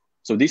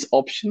 So these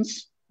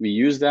options, we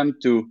use them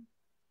to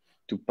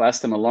pass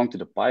them along to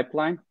the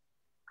pipeline.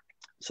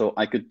 So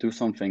I could do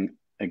something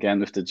again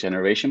with the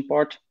generation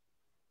part.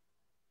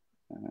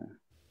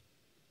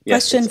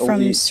 Question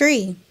from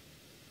Sri.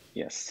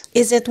 Yes.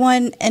 Is it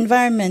one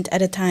environment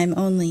at a time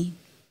only?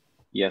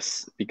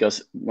 Yes,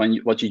 because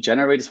what you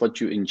generate is what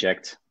you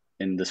inject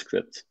in the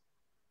script.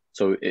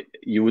 So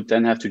you would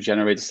then have to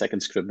generate a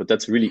second script, but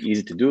that's really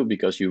easy to do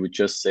because you would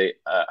just say,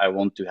 I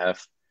want to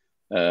have,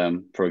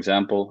 for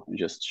example, I'm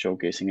just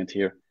showcasing it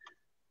here.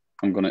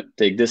 I'm going to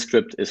take this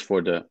script is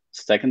for the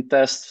second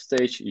test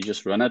stage. You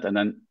just run it and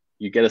then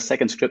you get a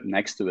second script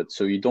next to it.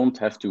 So you don't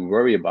have to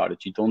worry about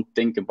it. You don't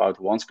think about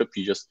one script.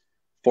 You just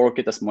fork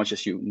it as much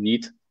as you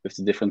need with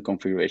the different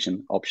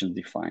configuration options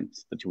defined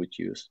that you would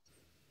use.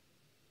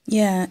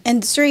 Yeah,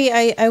 and Sri,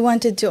 I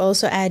wanted to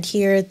also add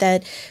here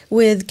that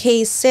with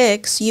case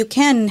 6, you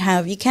can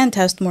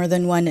test more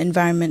than one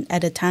environment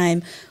at a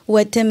time.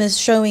 What Tim is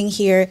showing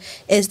here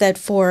is that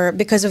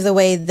because of the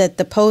way that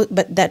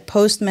that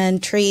Postman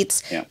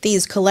treats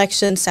these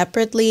collections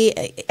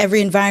separately,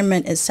 every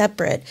environment is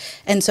separate,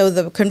 and so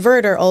the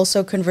converter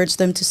also converts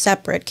them to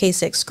separate case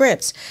 6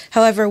 scripts.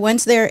 However,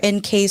 once they're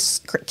in case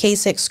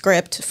 6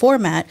 script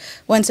format,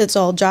 once it's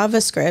all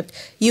JavaScript,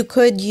 you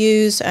could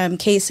use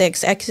case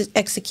 6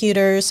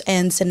 executors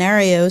and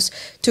scenarios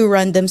to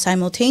run them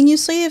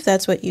simultaneously if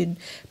that's what you'd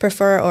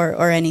prefer,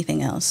 or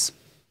anything else.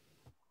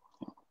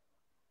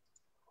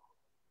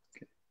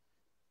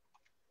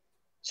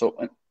 So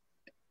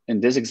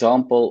in this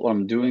example, what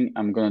I'm doing,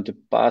 I'm going to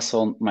pass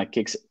on my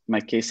case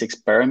 6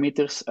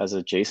 parameters as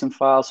a JSON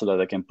file so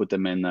that I can put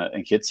them in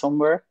Git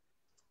somewhere.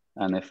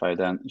 And if I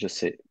then just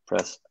say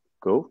press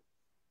go,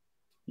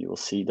 you will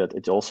see that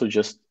it also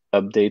just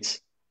updates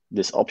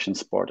this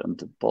options part on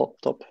the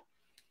top.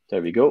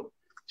 There we go.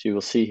 So you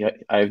will see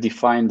I've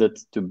defined it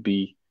to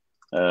be,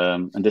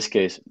 in this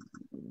case,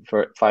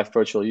 for 5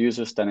 virtual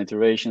users, 10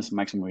 iterations,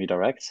 maximum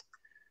redirects.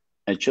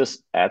 It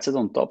just adds it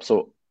on top.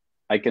 So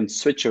I can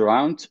switch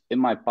around in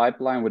my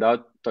pipeline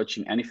without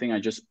touching anything. I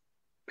just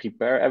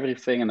prepare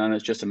everything, and then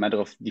it's just a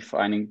matter of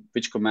defining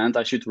which command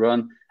I should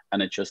run,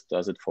 and it just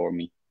does it for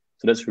me.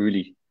 So that's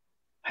really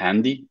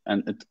handy,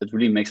 and it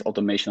really makes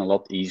automation a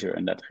lot easier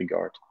in that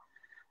regard.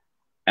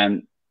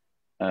 And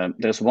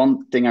there's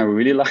one thing I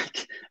really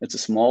like. It's a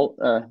small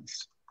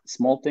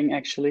thing,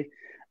 actually.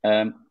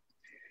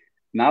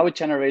 Now it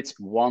generates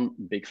one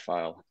big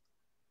file.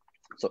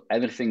 So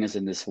everything is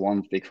in this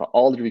one big file,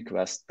 all the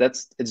requests.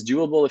 It's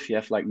doable if you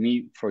have, like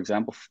me, for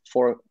example,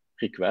 4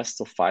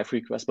 requests or 5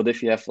 requests. But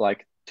if you have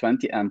like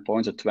 20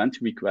 endpoints or 20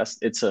 requests,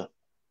 it's a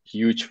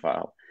huge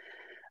file.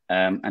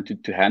 And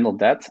to handle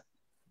that,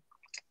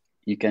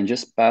 you can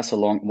just pass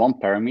along one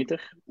parameter.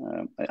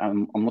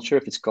 I'm not sure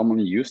if it's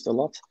commonly used a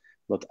lot,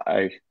 but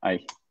I'm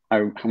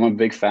a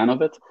big fan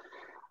of it.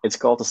 It's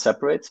called the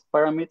separate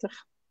parameter.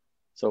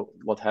 So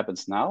what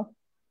happens now?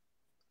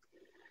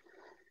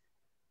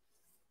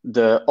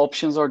 The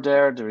options are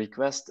there, the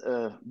request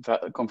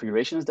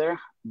configuration is there,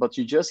 but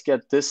you just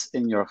get this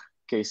in your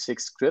case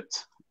 6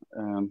 script.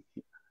 I'm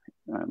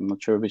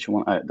not sure which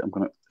one. I'm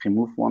going to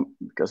remove one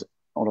because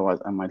otherwise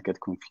I might get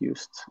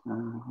confused.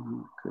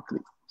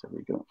 Quickly, there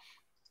we go.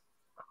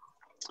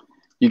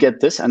 You get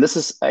this, and this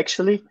is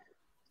actually,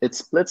 it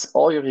splits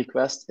all your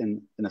requests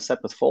in a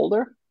separate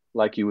folder,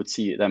 like you would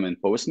see them in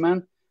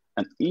Postman,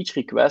 and each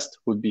request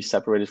would be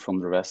separated from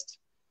the rest.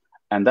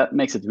 And that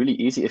makes it really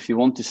easy. If you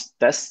want to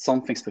test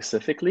something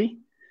specifically,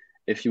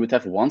 if you would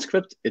have one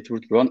script, it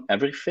would run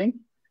everything.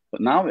 But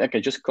now I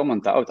can just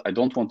comment out, I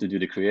don't want to do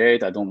the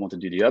create, I don't want to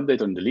do the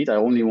update or delete, I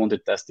only want to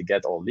test the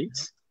get all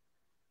leads.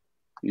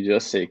 You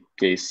just say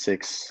case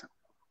 6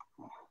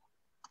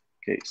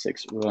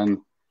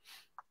 run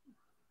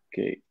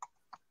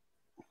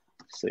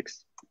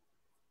K6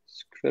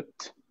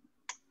 script.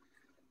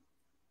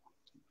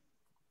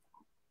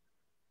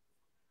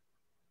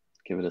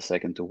 Give it a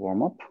second to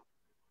warm up.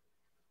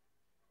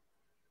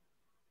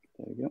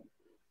 There we go.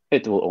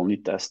 It will only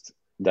test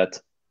that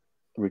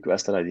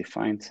request that I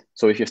defined.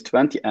 So if you have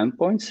 20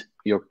 endpoints,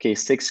 your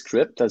K6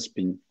 script that's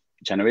been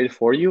generated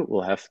for you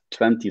will have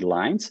 20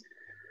 lines,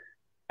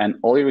 and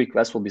all your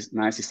requests will be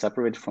nicely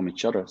separated from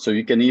each other. So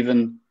you can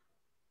even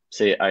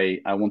say, I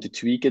want to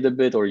tweak it a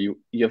bit, or you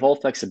have all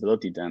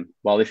flexibility then.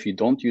 While if you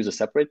don't use a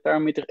separate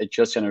parameter, it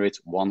just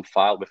generates one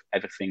file with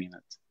everything in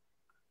it.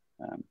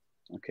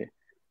 Okay.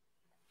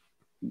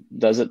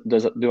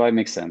 Do I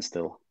make sense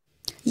still?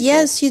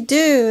 Yes, you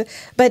do.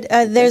 But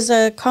there's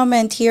a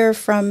comment here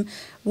from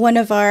one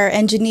of our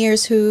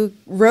engineers who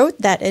wrote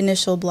that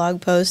initial blog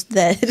post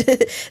that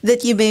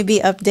that you may be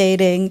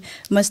updating.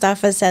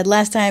 Mustafa said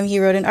last time he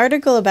wrote an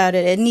article about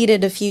it, it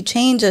needed a few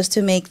changes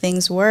to make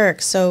things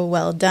work. So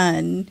well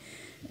done.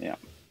 Yeah.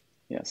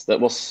 Yes,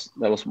 that was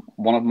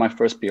one of my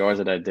first PRs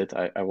that I did.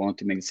 I wanted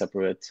to make a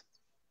separate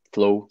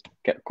flow,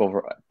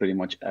 cover pretty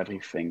much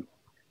everything.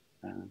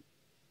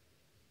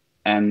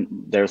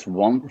 And there's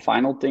one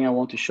final thing I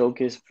want to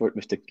showcase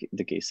with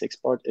the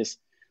K6 part is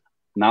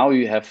now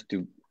you have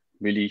to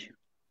really,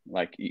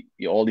 like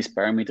all these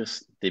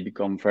parameters, they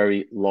become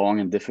very long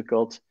and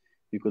difficult.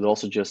 You could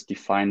also just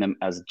define them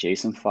as a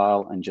JSON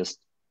file and just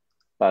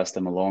pass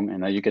them along. And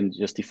now you can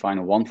just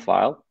define one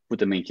file, put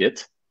them in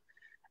Git,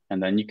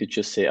 And then you could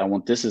just say, I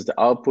want this is the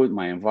output,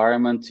 my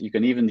environment. You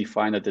can even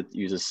define that it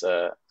uses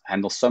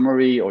handle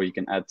summary, or you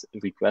can add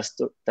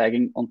request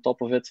tagging on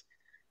top of it.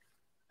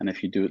 And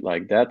if you do it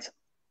like that,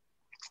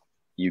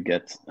 you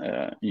get,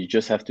 you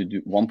just have to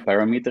do one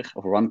parameter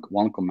or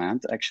one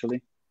command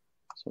actually.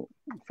 So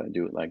if I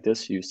do it like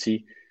this, you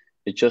see,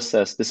 it just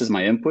says, this is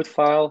my input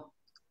file.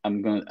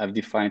 I've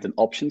defined an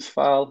options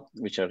file,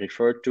 which I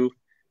referred to.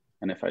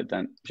 And if I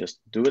then just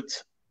do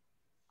it,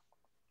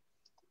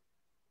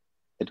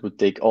 it would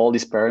take all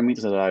these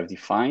parameters that I've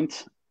defined,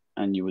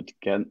 and you would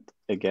get,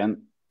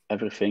 again,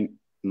 everything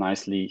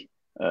nicely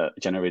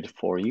generated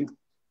for you.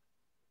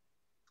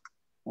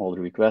 All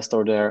the requests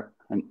are there.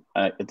 And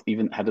it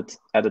even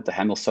added the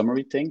handle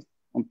summary thing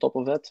on top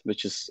of that,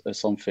 which is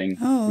something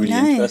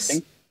really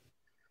interesting.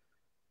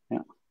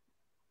 Yeah.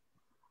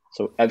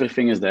 So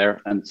everything is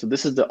there. And so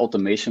this is the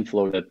automation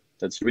flow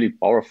that's really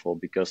powerful,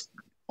 because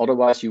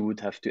otherwise you would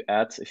have to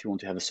add, if you want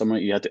to have a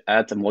summary, you had to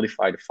add and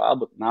modify the file.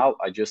 But now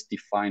I just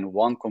define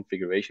one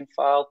configuration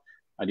file.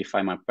 I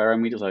define my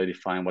parameters. I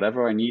define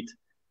whatever I need,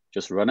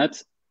 just run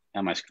it.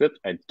 And my script,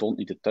 I don't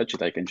need to touch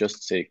it. I can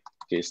just say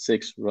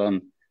K6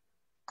 run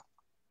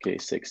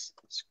K6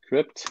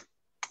 script.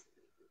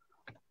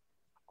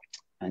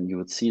 And you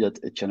would see that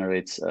it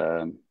generates,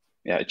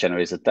 it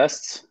generates the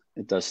tests.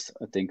 It does,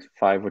 I think,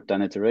 5 or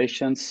 10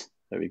 iterations.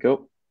 There we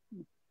go.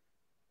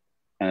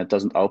 And it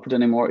doesn't output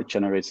anymore. It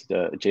generates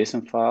the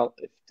JSON file.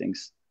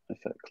 If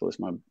I close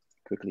my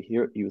quickly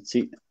here, you would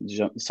see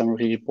the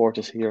summary report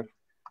is here.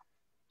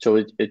 So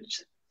it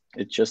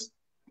just,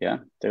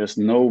 there's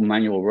no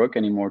manual work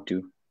anymore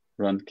to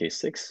run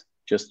K6.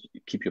 Just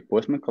keep your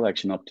Postman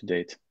collection up to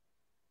date.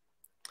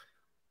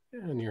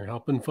 And you're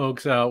helping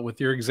folks out with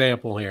your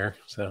example here.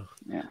 So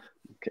yeah,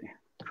 okay,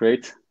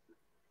 great.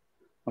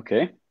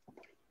 Okay,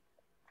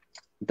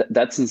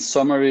 that's in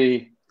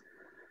summary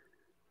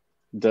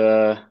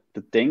the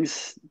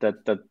things that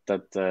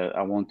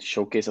I want to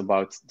showcase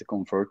about the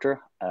converter.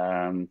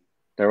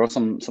 There are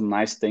some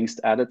nice things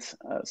added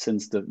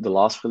since the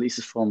last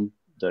releases from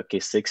the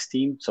K6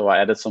 team. So I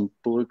added some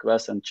pull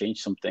requests and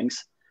changed some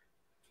things,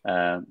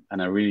 and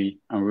I'm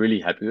really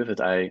happy with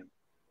it.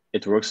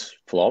 It works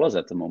flawless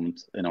at the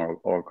moment in our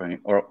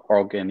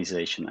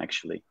organization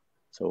actually.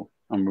 So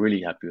I'm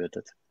really happy with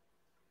it.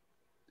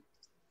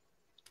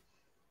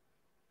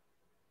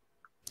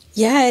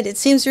 Yeah, it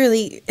seems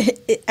really,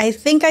 I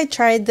think I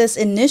tried this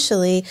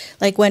initially,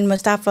 like when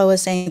Mustafa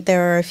was saying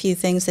there are a few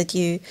things that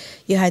you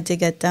had to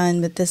get done,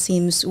 but this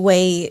seems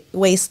way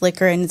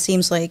slicker, and it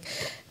seems like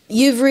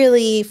you've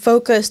really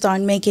focused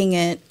on making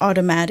it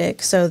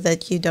automatic so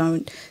that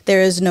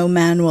there is no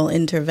manual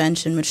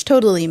intervention, which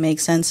totally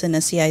makes sense in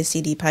a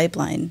CI/CD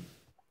pipeline.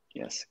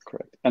 Yes,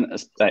 correct. And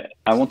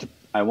I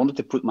wanted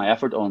to put my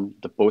effort on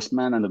the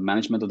Postman and the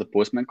management of the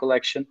Postman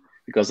collection,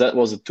 because that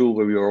was a tool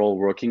where we were all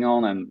working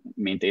on and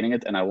maintaining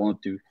it. And I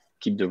wanted to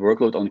keep the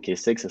workload on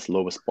K6 as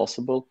low as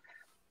possible.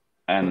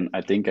 And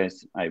I think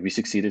we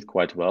succeeded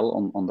quite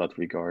well on that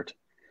regard.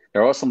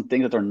 There are some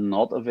things that are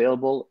not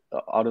available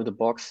out of the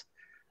box.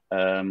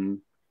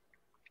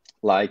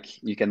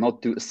 Like you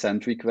cannot do a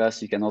send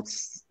request, you cannot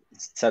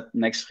set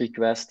next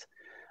request.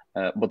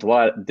 But what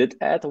I did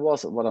add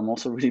was, what I'm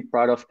also really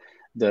proud of,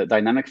 the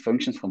dynamic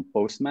functions from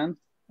Postman.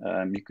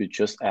 You could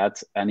just add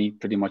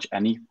pretty much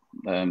any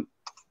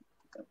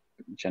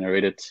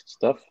generated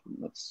stuff.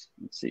 Let's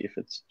see if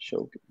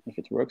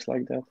it works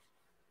like that.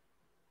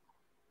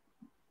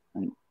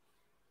 And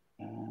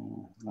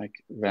like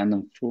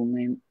random full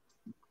name.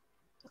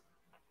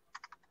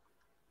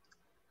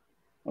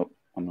 Oh,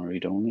 I'm a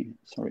read only.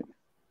 Sorry.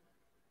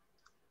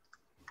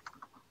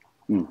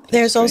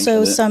 There's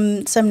also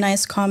some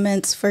nice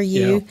comments for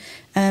you.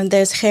 Yeah.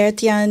 There's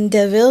Gert-Jan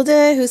de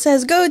Wilde who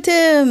says, "Go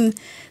Tim!"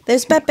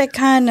 There's Pepe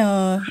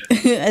Cano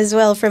as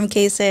well from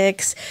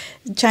K6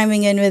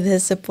 chiming in with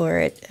his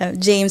support.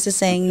 James is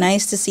saying,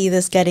 "Nice to see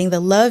this getting the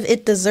love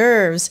it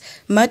deserves.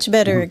 Much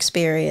better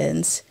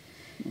experience."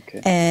 Okay.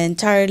 And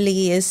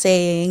Tarly is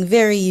saying,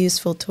 "Very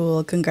useful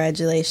tool.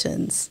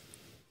 Congratulations."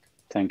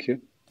 Thank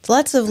you.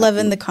 Lots of love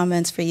in the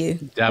comments for you.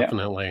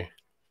 Definitely.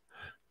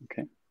 Yeah.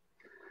 Okay.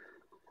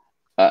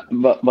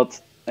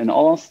 But in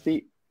all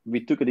honesty,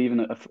 we took it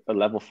even a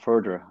level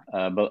further.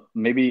 But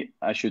maybe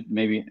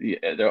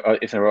if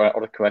there are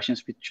other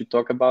questions we should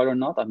talk about or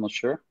not, I'm not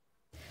sure.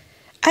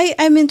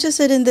 I'm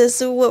interested in this.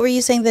 So what were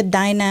you saying? The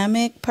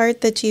dynamic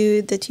part that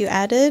you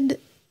added,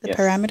 the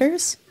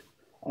parameters?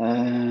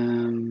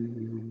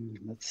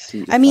 Let's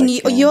see. I mean,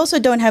 you also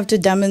don't have to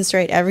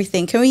demonstrate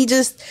everything. Can we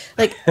just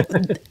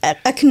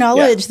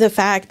acknowledge the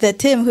fact that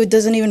Tim, who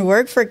doesn't even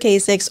work for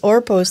K6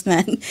 or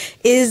Postman,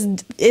 is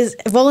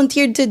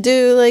volunteered to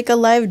do like a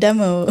live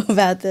demo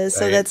about this?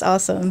 Right. So that's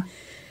awesome.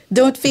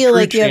 Don't feel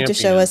like you have to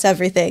show us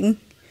everything.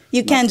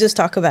 You can just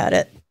talk about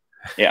it.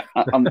 Yeah,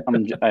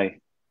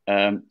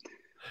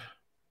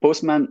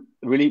 Postman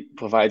really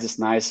provides this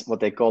nice, what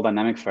they call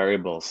dynamic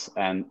variables.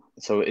 And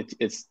so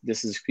this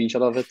is a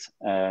screenshot of it.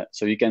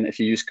 So you can, if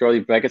you use curly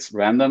brackets,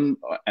 random,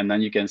 and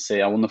then you can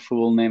say, I want a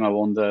full name, I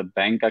want a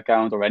bank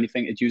account or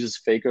anything. It uses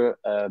Faker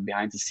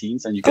behind the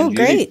scenes, and you can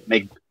really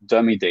make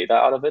dummy data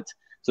out of it.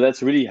 So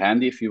that's really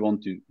handy if you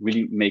want to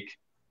really make,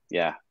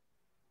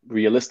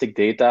 realistic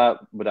data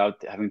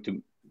without having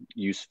to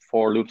use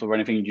for loops or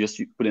anything. You just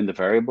put in the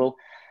variable.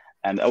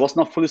 And it was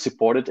not fully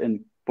supported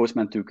in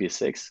Postman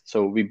 2K6.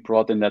 So we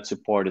brought in that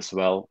support as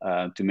well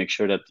to make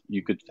sure that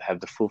you could have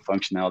the full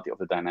functionality of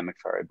the dynamic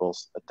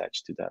variables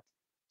attached to that.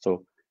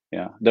 So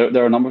yeah,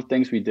 there are a number of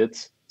things we did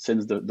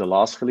since the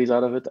last release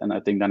out of it. And I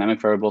think dynamic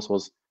variables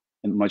was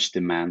in much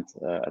demand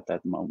at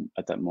that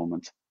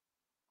moment.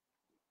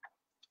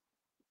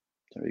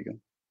 There you go.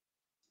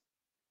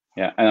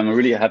 Yeah, and I'm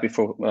really happy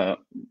for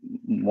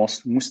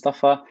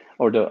Mustafa,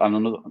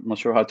 I'm not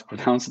sure how to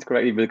pronounce it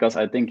correctly, because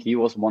I think he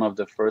was one of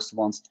the first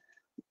ones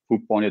who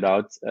pointed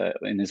out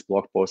in his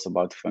blog post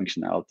about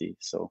functionality.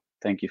 So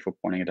thank you for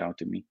pointing it out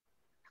to me.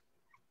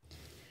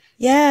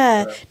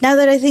 Yeah, now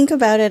that I think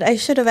about it, I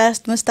should have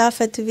asked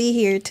Mustafa to be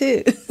here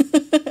too.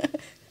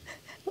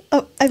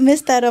 Oh, I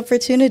missed that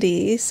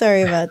opportunity.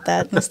 Sorry about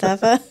that,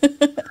 Mustafa.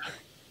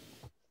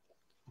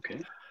 Okay.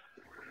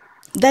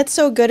 That's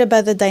so good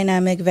about the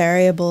dynamic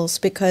variables,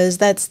 because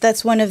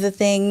that's one of the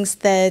things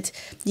that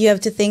you have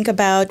to think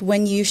about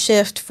when you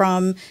shift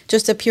from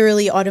just a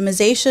purely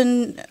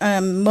automation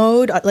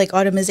mode, like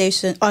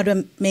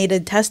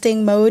automated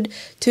testing mode,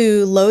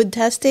 to load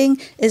testing,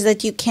 is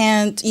that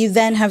you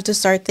then have to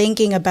start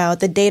thinking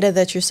about the data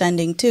that you're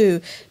sending to,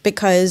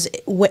 because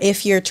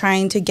if you're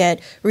trying to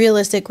get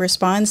realistic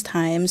response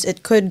times,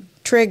 it could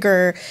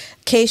trigger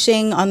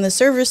caching on the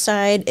server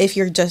side if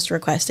you're just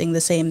requesting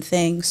the same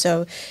thing.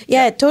 So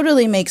yeah, it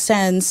totally makes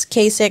sense.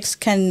 K6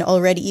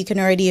 you can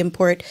already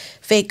import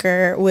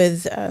Faker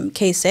with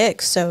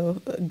K6.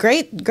 So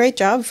great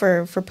job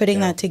for putting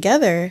that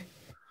together.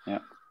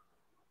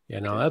 Yeah,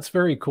 no, that's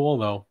very cool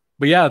though.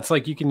 But yeah, it's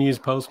like you can use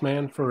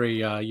Postman for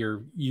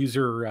your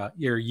user,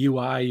 your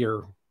UI,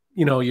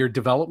 your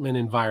development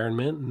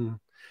environment, and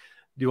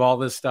do all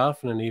this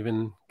stuff, and it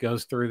even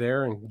goes through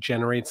there and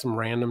generates some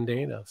random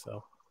data.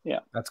 So yeah,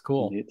 that's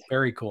cool. Indeed.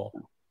 Very cool.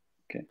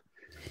 Okay,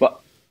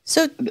 well,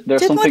 so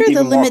there's something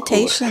even more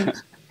cool.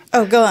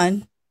 Oh, go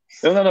on.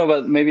 No,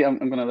 but maybe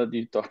I'm gonna let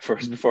you talk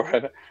first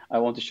before I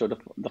want to show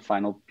the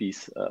final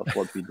piece of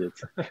what we did.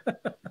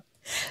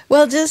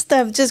 Well,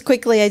 just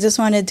quickly, I just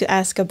wanted to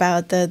ask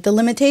about the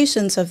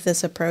limitations of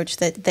this approach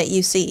that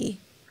you see.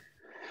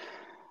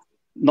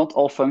 Not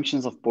all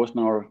functions of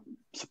Postman are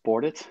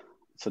supported.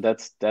 So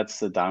that's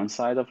the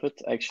downside of it,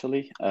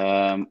 actually.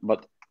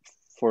 But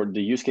for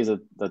the use case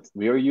that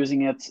we are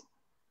using it,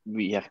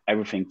 we have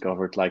everything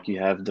covered. Like you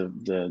have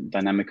the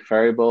dynamic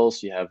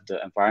variables, you have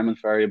the environment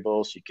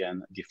variables, you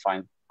can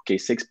define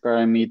K6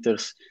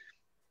 parameters.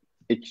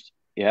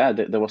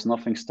 There was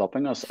nothing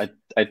stopping us.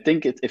 I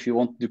think if you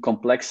want to do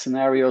complex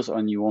scenarios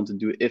and you want to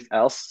do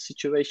if-else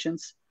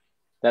situations,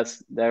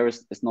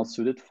 it's not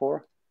suited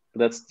for. But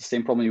that's the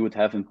same problem you would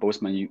have in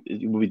Postman.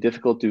 It would be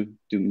difficult to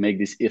make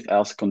these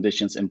if-else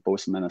conditions in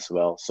Postman as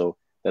well. So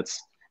that's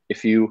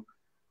if you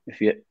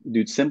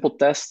do simple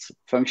tests,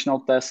 functional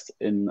tests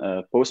in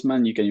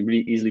Postman, you can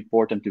really easily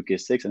port them to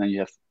K6, and then you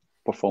have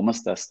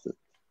performance tested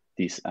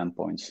these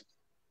endpoints.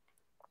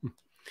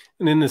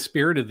 And in the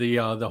spirit of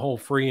the whole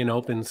free and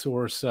open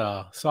source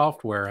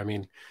software, I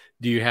mean,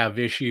 do you have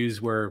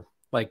issues where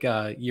like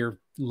you're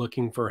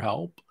looking for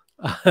help?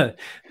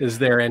 Is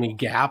there any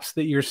gaps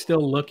that you're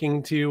still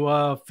looking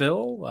to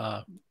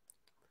fill?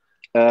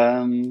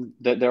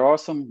 There are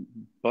some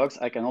bugs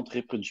I cannot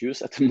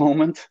reproduce at the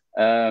moment,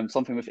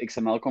 something with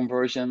XML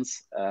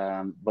conversions,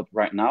 but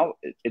right now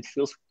it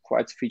feels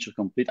quite feature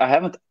complete. I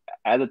haven't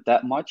added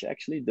that much,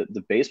 actually.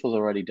 The base was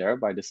already there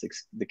by the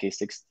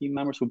K6 team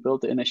members who built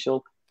the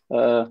initial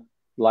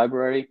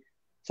library.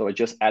 So I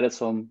just added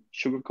some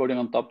sugarcoating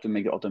on top to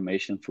make the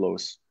automation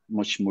flows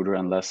much smoother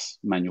and less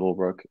manual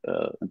work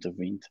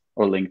intervened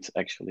or linked,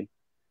 actually.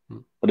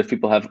 But if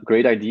people have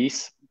great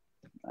ideas,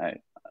 I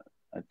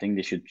think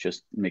they should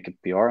just make a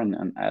PR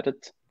and add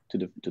it to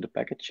the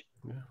package.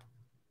 Yeah.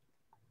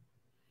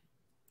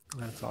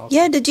 That's awesome.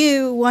 Yeah, did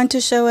you want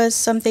to show us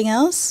something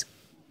else?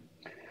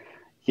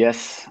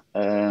 Yes,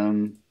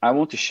 I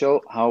want to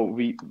show how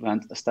we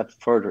went a step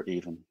further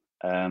even.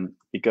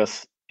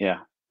 Because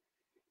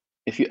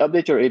if you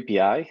update your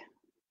API,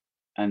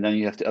 and then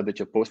you have to update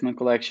your Postman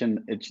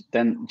collection, it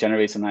then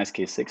generates a nice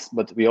K6.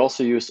 But we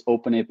also use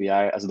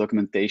OpenAPI as a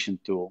documentation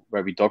tool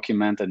where we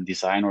document and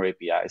design our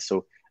API.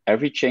 So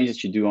every change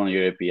that you do on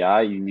your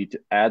API, you need to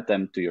add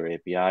them to your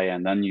API.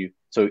 And then you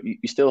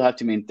still have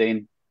to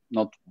maintain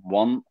not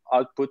one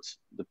output,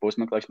 the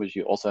Postman collection, but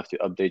you also have to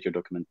update your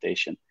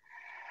documentation.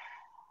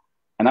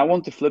 And I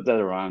want to flip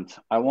that around.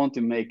 I want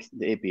to make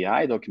the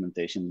API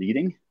documentation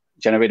leading,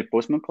 generate a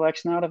Postman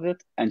collection out of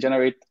it, and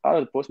generate out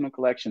of the Postman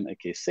collection a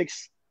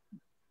K6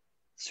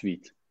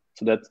 suite.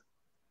 So that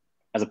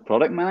as a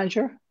product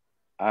manager,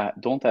 I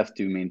don't have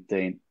to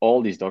maintain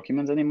all these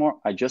documents anymore.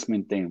 I just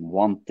maintain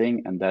one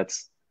thing, and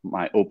that's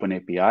my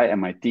OpenAPI,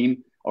 and my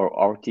team or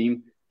our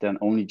team then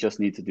only just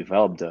need to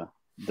develop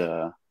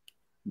the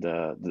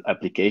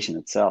application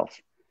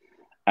itself.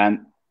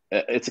 And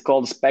it's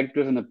called a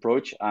spec-driven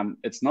approach.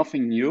 It's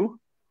nothing new,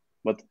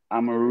 but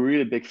I'm a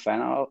really big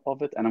fan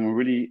of it, and I'm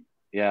really,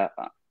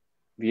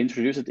 we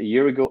introduced it a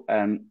year ago,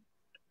 and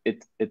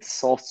it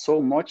solved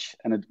so much,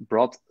 and it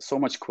brought so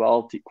much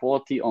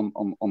quality on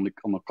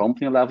the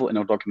company level, in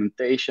our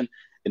documentation,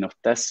 in our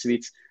test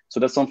suites. So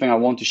that's something I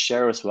want to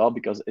share as well,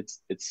 because it's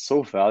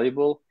so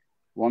valuable.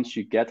 Once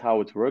you get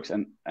how it works,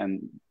 and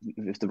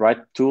with the right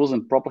tools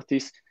and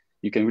properties,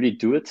 you can really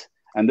do it.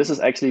 And this is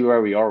actually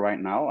where we are right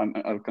now.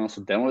 I can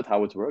also demo it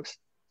how it works.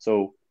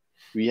 So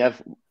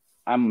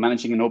I'm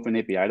managing an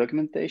OpenAPI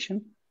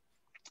documentation.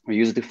 We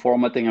use the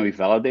formatting and we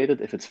validate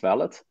it if it's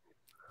valid.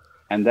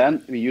 And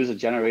then we use a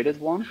generated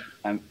one.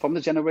 And from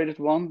the generated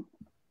one,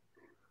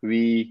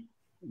 we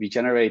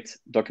generate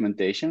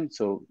documentation.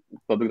 So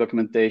public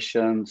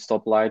documentation,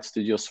 stoplight,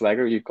 Studio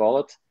Swagger, you call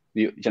it.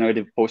 We generate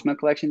a Postman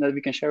collection that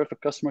we can share with our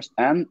customers.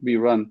 And we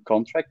run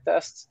contract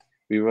tests,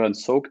 we run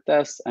soak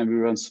tests, and we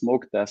run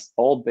smoke tests,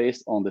 all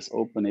based on this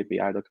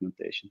OpenAPI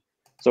documentation.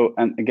 So,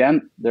 and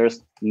again,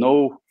 there's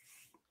no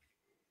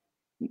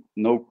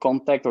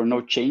contact or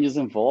no changes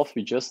involved.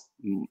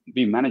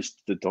 We manage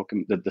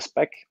the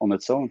spec on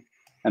its own.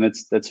 And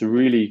that's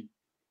really,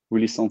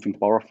 really something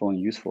powerful and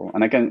useful.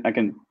 And I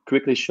can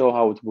quickly show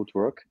how it would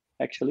work,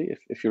 actually,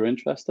 if you're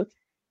interested.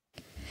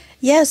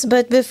 Yes,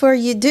 but before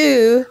you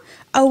do,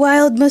 a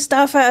wild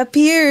Mustafa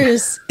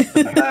appears.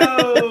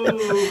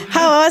 Oh.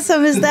 How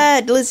awesome is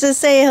that? Let's just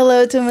say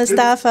hello to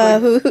Mustafa,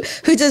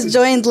 who just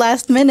joined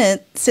last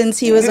minute, since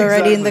he was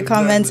already in the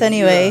comments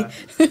anyway.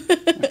 Yeah.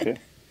 Okay.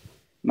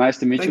 Nice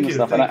to meet you,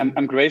 Mustafa. And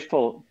I'm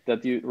grateful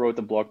that you wrote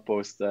a blog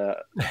post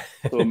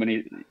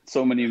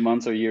so many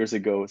months or years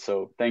ago.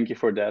 So thank you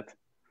for that.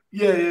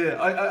 Yeah.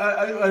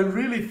 I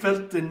really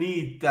felt the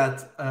need that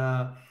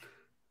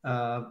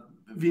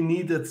we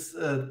needed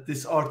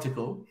this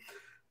article.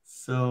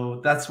 So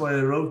that's why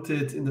I wrote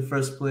it in the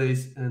first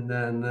place. And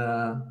then,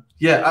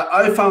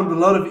 I found a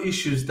lot of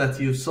issues that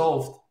you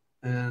solved.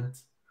 And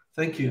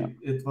thank you.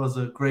 Yeah. It was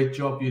a great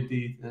job you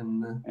did.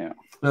 And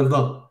well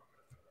done.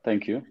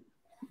 Thank you.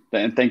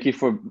 And thank you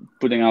for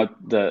putting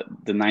out the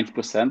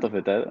 90% of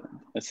it.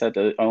 I said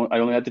I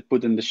only had to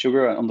put in the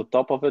sugar on the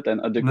top of it and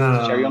the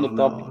cherry on the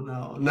top.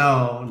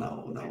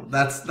 No.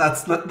 That's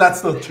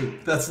not true.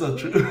 That's not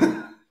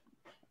true.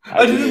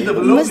 I didn't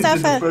develop it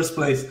in the first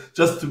place.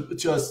 Just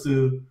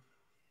to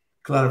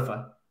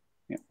clarify.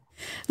 Yeah.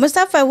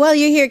 Mustafa, while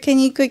you're here, can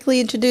you quickly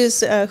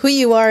introduce who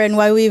you are and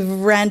why we've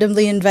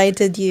randomly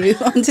invited you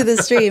onto the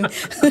stream?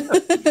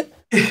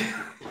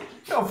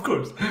 Of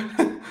course.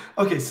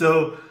 Okay,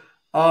 so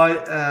I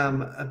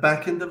am a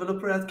backend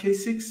developer at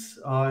K6.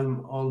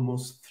 I'm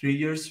almost 3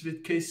 years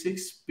with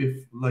K6.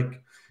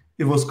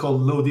 It was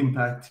called Load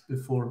Impact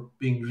before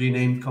being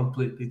renamed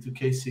completely to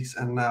K6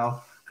 and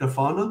now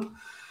Grafana.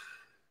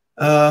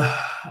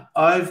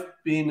 I've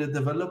been a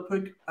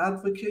developer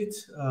advocate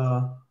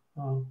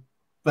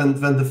when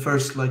the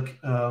first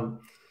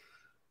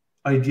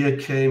idea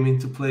came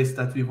into place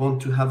that we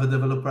want to have a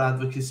developer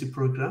advocacy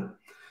program.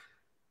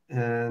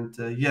 And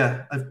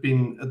I've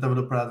been a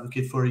developer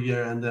advocate for a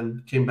year and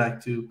then came back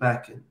to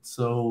backend.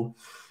 So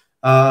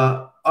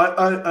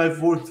I've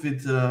worked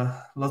with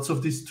lots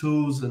of these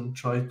tools and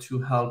tried to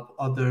help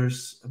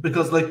others,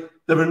 because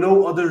there were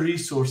no other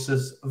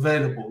resources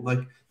available.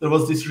 There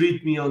was this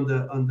README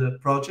on the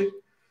project,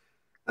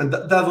 and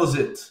that was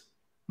it.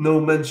 No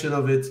mention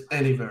of it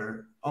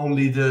anywhere.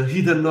 Only the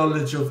hidden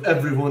knowledge of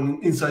everyone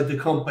inside the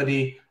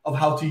company of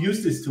how to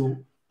use this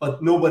tool,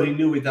 but nobody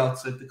knew it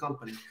outside the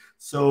company.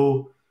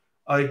 So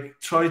I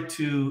tried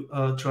to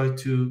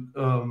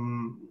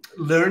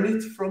learn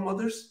it from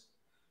others,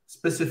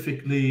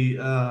 specifically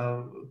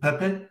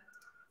Pepe.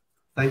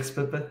 Thanks,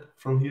 Pepe,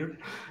 from here,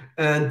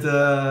 and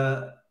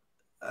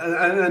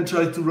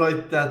try to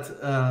write that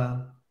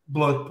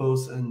blog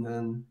post and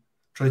then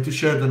try to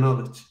share the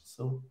knowledge.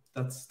 So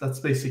that's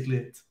basically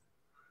it.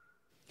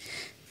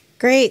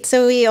 Great.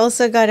 So we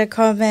also got a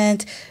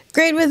comment.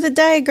 Great with the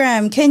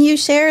diagram. Can you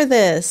share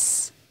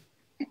this?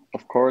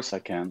 Of course I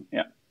can.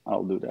 Yeah,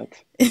 I'll do that.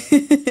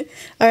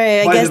 All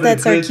right. I guess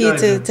that's our cue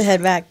to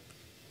head back.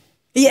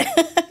 Yeah.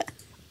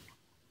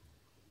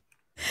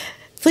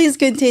 Please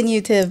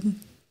continue, Tim.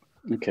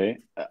 Okay.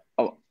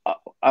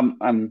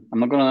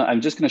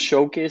 I'm just gonna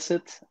showcase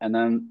it, and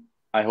then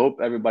I hope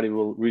everybody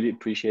will really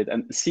appreciate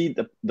and see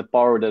the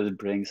power that it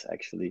brings,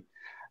 actually.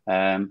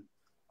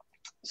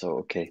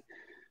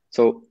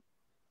 So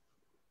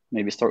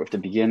maybe start with the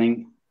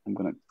beginning. I'm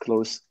gonna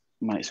close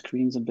my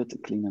screens a bit to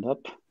clean it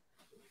up.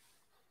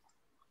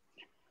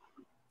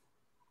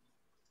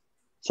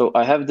 So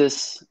I have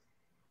this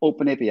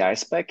OpenAPI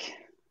spec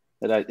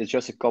that it's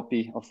just a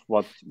copy of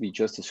what we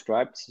just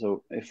described.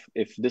 So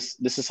if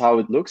this is how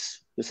it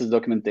looks, this is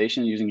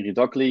documentation using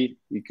Redocly.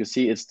 You can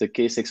see it's the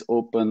K6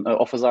 Open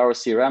Office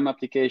Hours CRM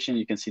application.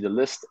 You can see the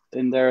list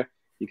in there.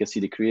 You can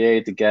see the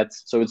create, the get.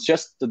 So it's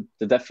just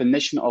the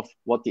definition of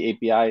what the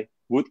API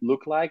would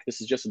look like. This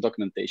is just the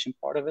documentation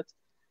part of it.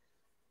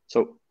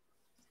 So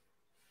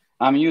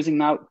I'm using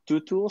now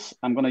two tools.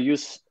 I'm going to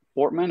use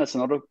Portman. That's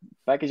another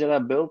package that I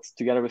built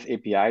together with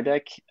API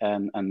Deck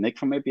and Nick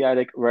from API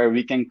Deck, where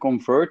we can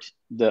convert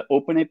the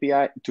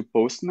OpenAPI to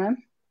Postman.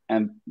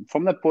 And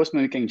from that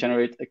Postman, we can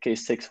generate a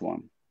K6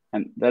 one.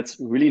 And that's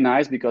really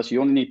nice because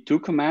you only need two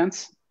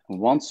commands,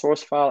 one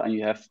source file, and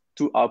you have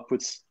two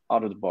outputs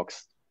out of the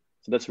box.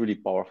 So that's really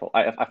powerful.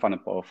 I find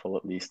it powerful,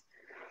 at least.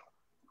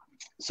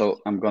 So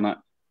I'm going to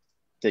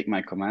take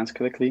my commands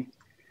quickly.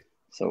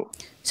 So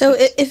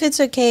if it's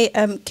okay,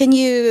 can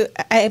you?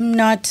 I'm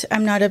not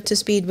up to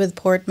speed with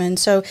Portman.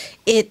 So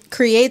it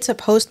creates a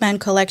Postman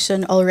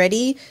collection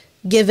already,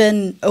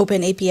 given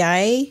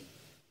OpenAPI.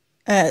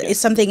 Is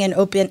something in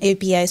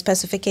OpenAPI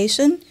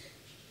specification?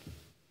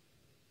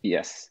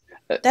 Yes.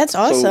 That's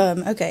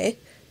awesome. So okay.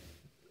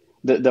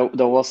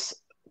 There was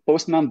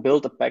Postman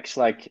built a package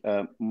like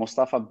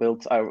Mustafa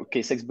built,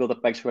 K6 built a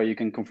package where you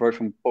can convert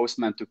from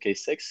Postman to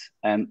K6,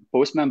 and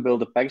Postman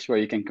built a package where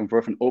you can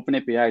convert from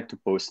OpenAPI to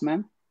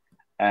Postman.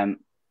 And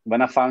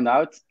when I found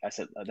out, I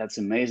said, that's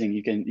amazing.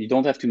 You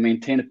don't have to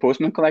maintain a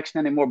Postman collection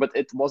anymore, but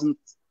it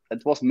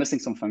was missing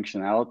some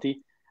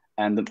functionality.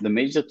 And the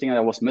major thing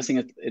that was missing,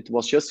 it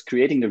was just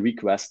creating the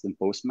request in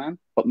Postman,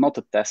 but not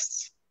the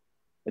tests.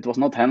 It was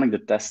not handling the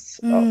tests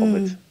of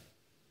it.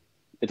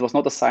 It was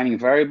not assigning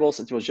variables.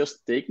 It was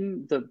just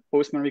taking the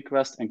Postman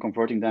request and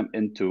converting them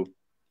into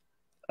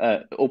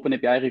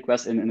OpenAPI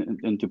requests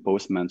into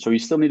Postman. So you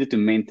still needed to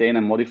maintain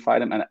and modify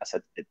them. And I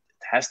said, it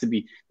has to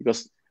be,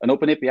 because an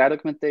OpenAPI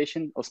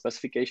documentation or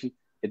specification,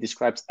 it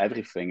describes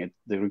everything.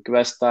 The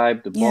request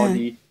type, the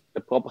body,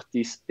 the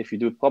properties. If you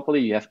do it properly,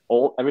 you have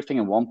everything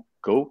in one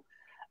go.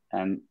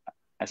 And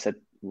I said,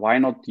 why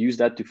not use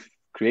that to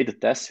create a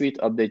test suite,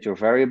 update your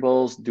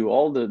variables, do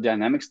all the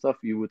dynamic stuff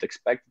you would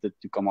expect it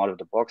to come out of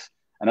the box.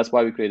 And that's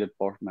why we created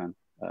Portman.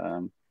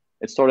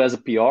 It started as a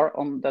PR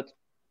on that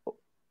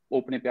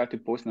OpenAPI to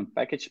Postman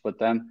package, but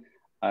then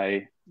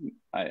I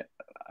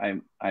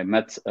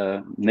met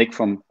Nick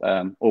from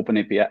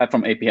OpenAPI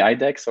from API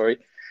Deck, sorry,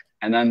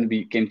 and then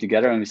we came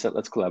together and we said,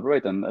 let's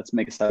collaborate and let's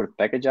make a separate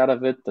package out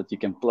of it that you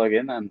can plug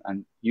in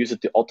and use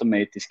it to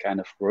automate these kind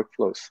of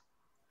workflows.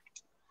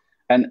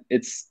 And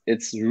it's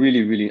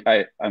really, really,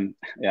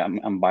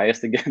 I'm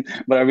biased again,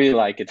 but I really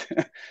like it.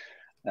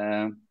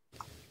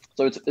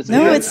 So it's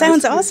it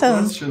sounds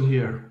awesome. Question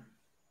here.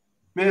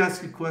 May I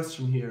ask a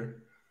question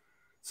here?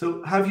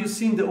 So have you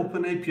seen the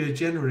OpenAPI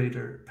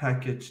generator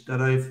package that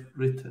I've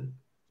written?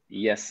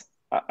 Yes,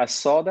 I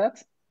saw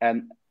that,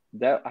 and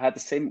there I had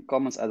the same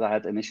comments as I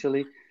had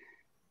initially.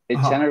 It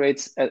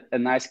generates a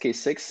nice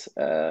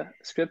K6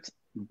 script,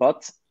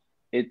 but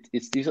you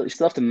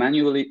still have to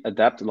manually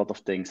adapt a lot of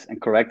things and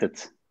correct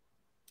it.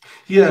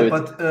 Yeah,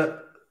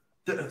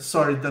 so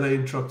sorry that I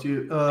interrupt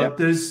you.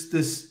 There's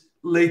this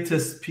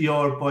latest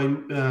PR by,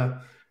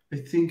 I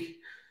think,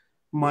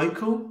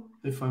 Michael,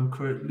 if I'm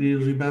correctly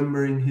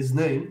remembering his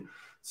name.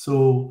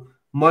 So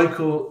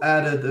Michael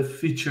added a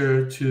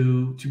feature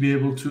to be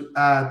able to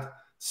add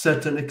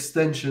certain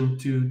extension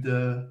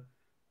to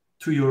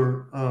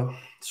your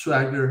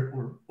Swagger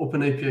or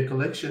OpenAPI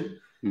collection,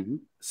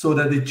 so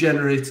that it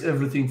generates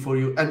everything for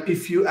you. And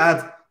if you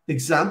add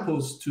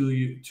examples to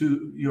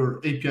your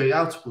API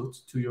output,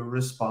 to your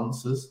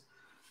responses,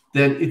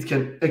 then it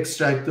can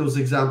extract those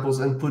examples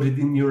and put it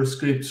in your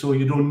script, so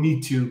you don't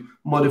need to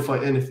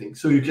modify anything.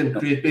 So you can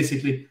create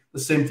basically the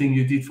same thing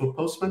you did for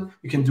Postman,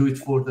 you can do it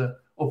for the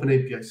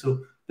OpenAPI.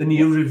 So the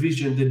new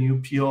revision, the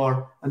new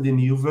PR, and the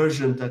new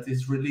version that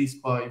is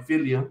released by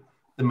William,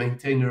 the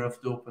maintainer of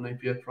the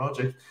OpenAPI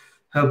project,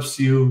 helps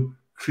you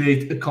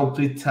create a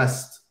complete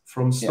test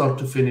from start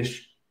to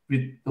finish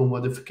with no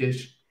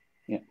modification.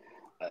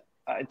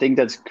 I think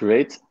that's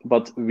great,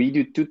 but we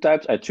do three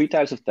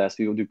types of tests.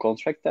 We will do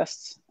contract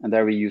tests, and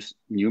there we use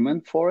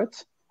Newman for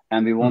it.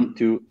 And we want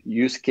to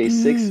use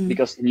K6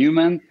 because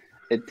Newman,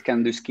 it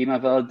can do schema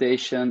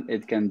validation.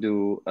 It can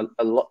do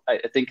a lot.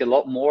 I think a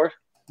lot more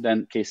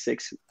than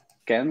K6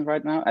 can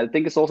right now. I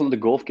think it's also the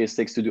goal of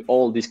K6 to do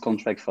all these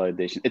contract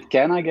validation. It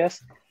can, I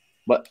guess,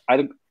 but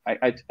I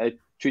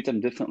treat them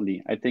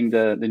differently. I think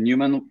the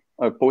Newman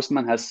or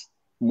Postman has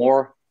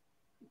more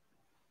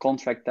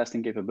contract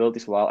testing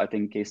capabilities, while I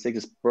think K6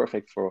 is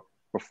perfect for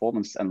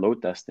performance and load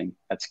testing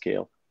at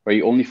scale, where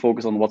you only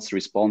focus on what's the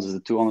response, is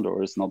it 200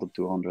 or is it not the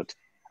 200.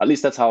 At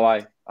least that's how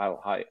I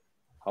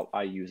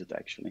use it,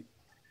 actually.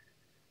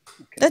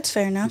 Okay. That's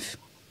fair enough.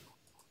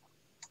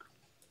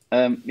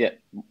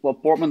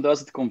 What Portman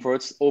does, it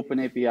converts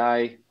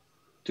OpenAPI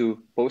to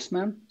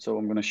Postman. So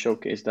I'm going to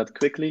showcase that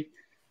quickly.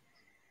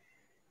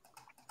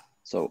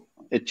 So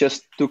it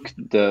just took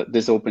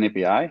this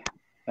OpenAPI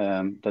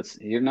that's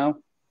here now.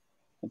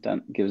 It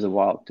then gives a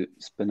while to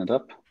spin it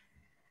up.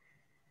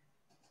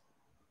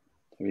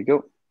 There we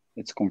go.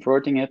 It's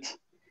converting it.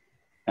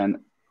 And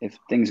if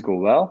things go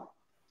well,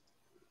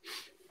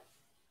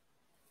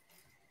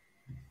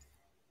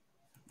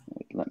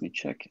 wait, let me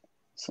check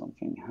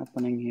something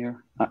happening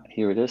here.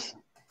 Here it is.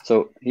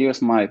 So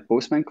here's my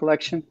Postman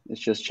collection. It's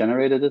just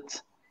generated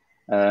it.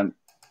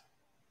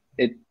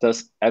 It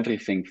does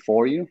everything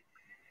for you.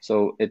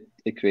 So it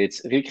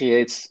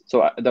recreates.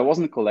 So there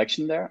wasn't a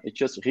collection there. It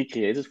just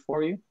recreates it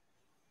for you.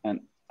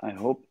 And I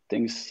hope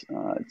things,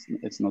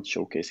 it's not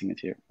showcasing it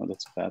here. Oh,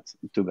 that's bad,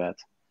 too bad.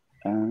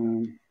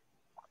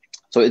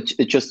 So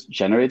it just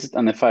generates it.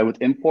 And if I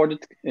would import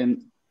it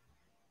in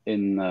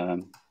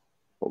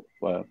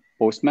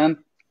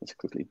Postman, let's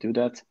quickly do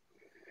that.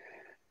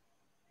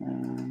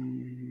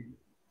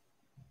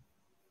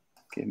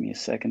 Give me a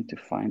second to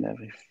find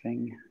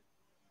everything.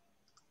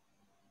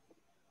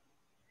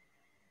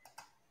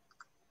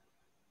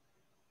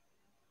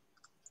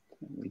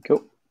 There we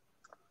go.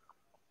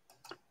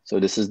 So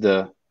this is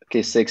the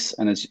K6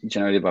 and it's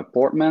generated by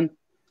Portman.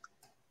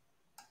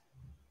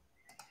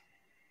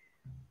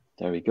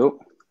 There we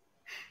go.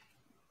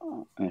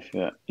 And if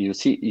you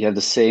see, you have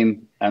the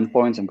same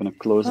endpoints. I'm going to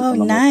close it. Oh,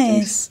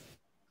 nice.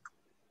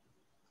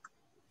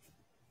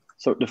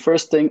 So the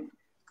first thing,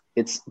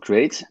 it's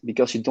great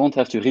because you don't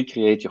have to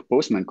recreate your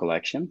Postman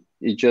collection.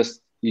 You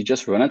just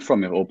run it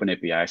from your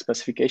OpenAPI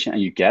specification,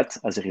 and you get,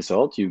 as a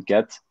result, you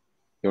get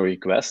your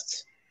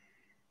requests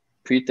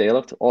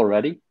pre-tailored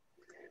already.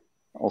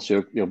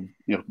 Also, your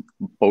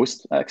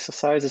post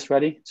exercise is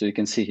ready. So you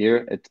can see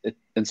here, it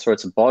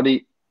inserts a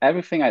body,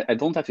 everything. I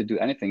don't have to do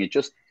anything. It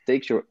just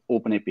takes your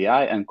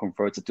OpenAPI and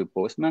converts it to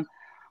Postman.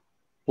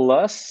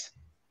 Plus,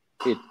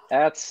 it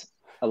adds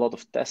a lot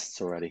of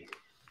tests already.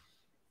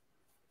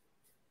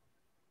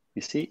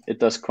 You see, it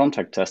does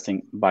contract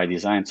testing by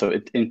design. So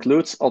it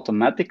includes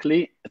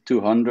automatically a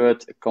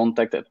 200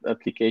 contact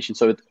application.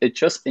 So it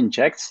just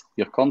injects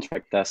your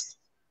contract test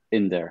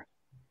in there.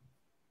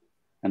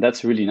 And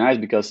that's really nice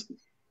because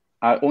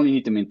I only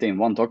need to maintain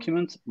one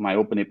document, my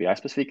OpenAPI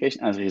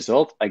specification. As a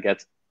result, I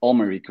get all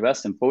my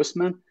requests in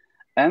Postman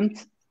and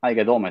I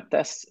get all my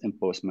tests in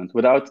Postman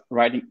without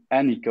writing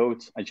any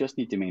code. I just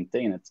need to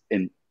maintain it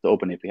in the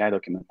OpenAPI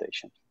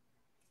documentation.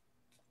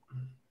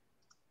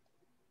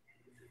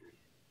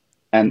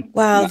 And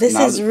wow, this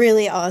is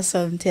really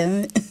awesome,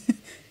 Tim.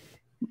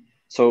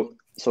 So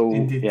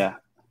yeah.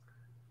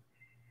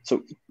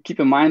 So keep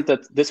in mind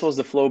that this was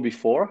the flow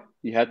before.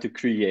 You had to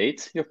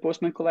create your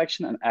Postman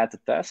collection and add the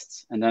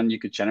tests, and then you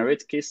could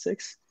generate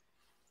K6.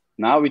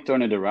 Now we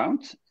turn it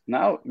around.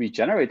 Now we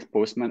generate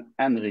Postman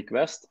and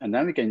request, and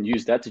then we can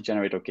use that to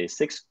generate our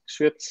K6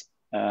 scripts.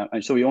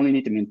 And so we only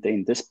need to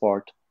maintain this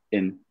part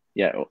that's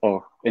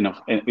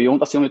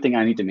the only thing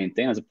I need to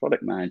maintain as a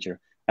product manager.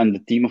 And the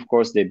team, of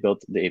course, they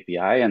built the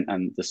API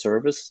and the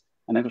service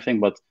and everything,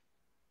 but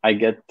I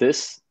get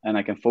this and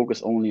I can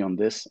focus only on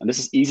this. And this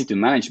is easy to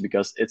manage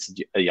because it's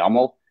a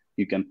YAML.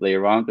 You can play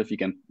around with, you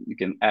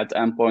can add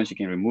endpoints, you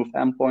can remove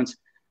endpoints.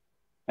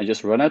 I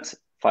just run it.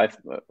 A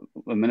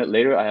minute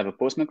later, I have a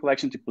Postman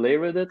collection to play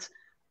with it,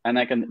 and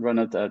I can run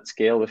it at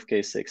scale with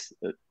K6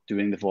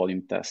 doing the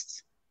volume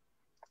tests.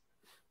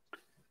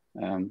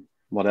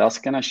 What else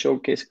can I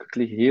showcase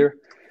quickly here?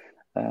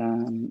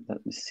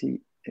 Let me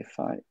see if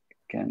I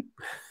can.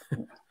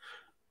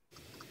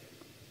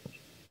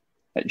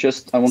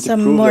 I want some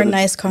to prove more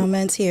nice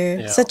comments here.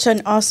 Yeah. Such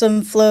an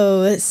awesome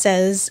flow,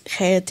 says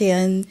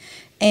Gertian.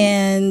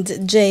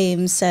 And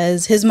James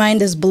says his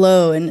mind is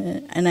blown,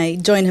 and I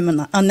join him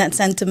on that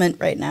sentiment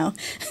right now.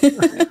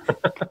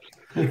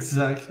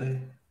 Exactly.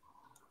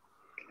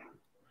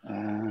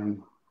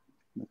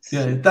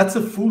 Yeah, that's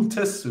a full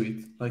test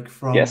suite, like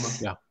from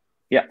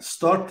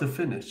start to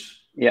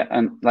finish. Yeah,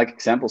 and like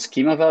example,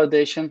 schema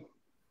validation,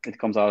 it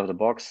comes out of the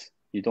box.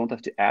 You don't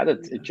have to add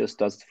it; it just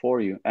does it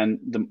for you. And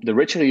the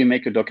richer you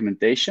make your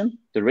documentation,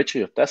 the richer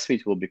your test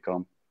suite will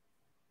become.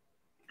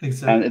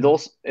 Exactly. And it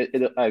also,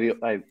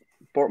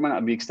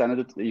 Portman, we extended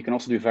it. You can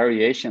also do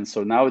variations.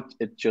 So now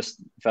it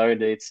just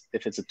validates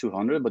if it's a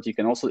 200, but you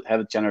can also have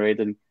it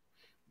generated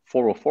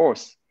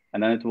 404s,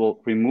 and then it will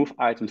remove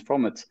items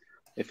from it.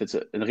 If it's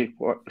a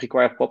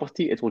required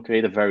property, it will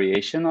create a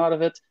variation out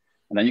of it,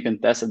 and then you can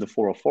test if the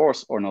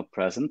 404s are not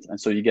present. And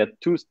so you get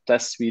two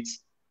test suites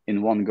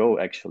in one go,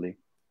 actually.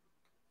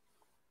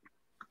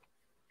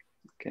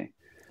 Okay.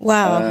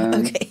 Wow.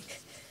 Okay.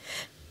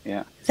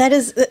 Yeah,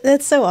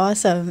 that's so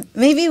awesome.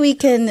 Maybe we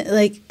can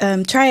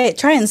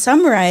try and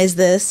summarize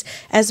this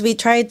as we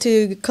try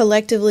to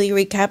collectively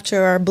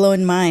recapture our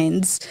blown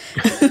minds.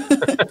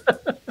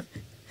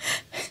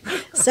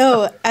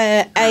 So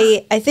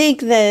I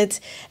think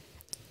that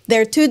there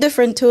are two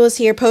different tools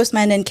here,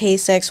 Postman and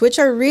K6, which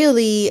are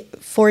really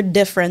for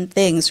different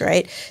things,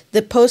 right?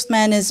 The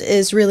Postman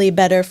is really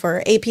better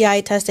for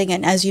API testing,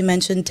 and as you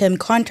mentioned, Tim,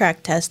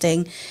 contract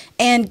testing,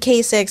 and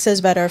K6 is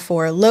better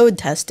for load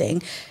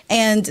testing.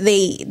 And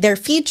their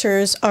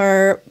features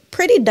are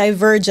pretty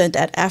divergent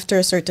after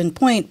a certain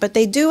point, but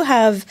they do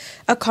have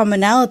a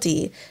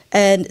commonality.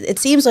 And it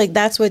seems like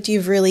that's what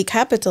you've really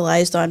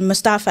capitalized on.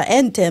 Mustafa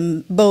and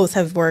Tim both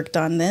have worked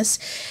on this.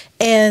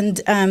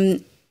 And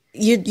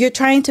you're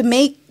trying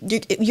to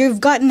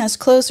you've gotten us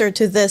closer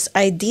to this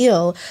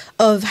ideal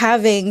of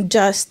having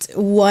just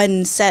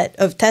one set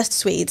of test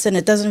suites, and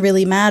it doesn't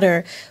really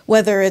matter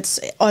whether it's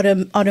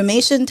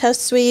automation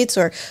test suites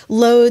or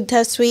load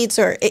test suites,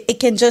 or it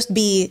can just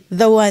be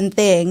the one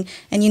thing,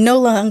 and you no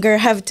longer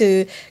have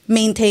to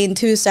maintain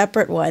two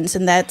separate ones.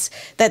 And that's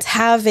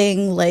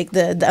having like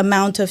the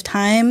amount of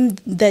time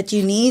that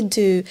you need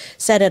to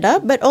set it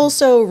up, but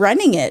also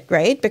running it,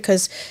 right?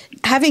 Because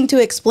having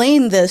to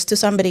explain this to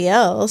somebody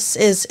else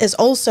is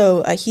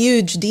also a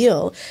huge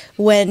deal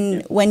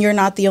when you're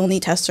not the only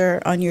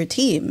tester on your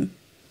team.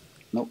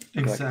 No,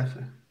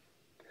 exactly.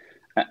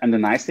 And the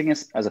nice thing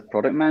is, as a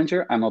product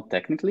manager, I'm not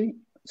technically,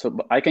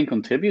 but I can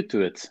contribute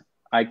to it.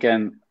 I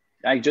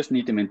just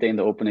need to maintain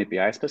the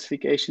OpenAPI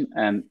specification,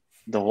 and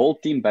the whole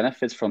team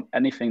benefits from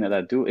anything that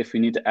I do. If we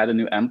need to add a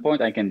new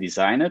endpoint, I can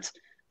design it.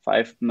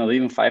 Not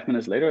even 5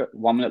 minutes later,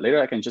 1 minute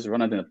later, I can just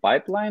run it in a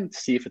pipeline,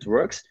 see if it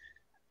works.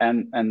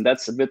 And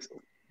that's a bit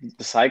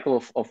the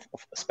cycle of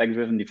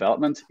spec-driven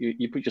development.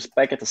 You put your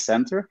spec at the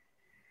center,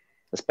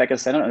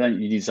 and then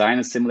you design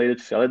it, simulate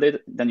it, validate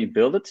it, then you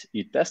build it,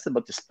 you test it,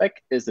 but the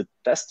spec is the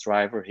test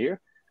driver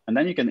here. And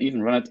then you can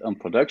even run it on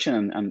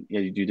production, and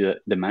you do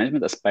the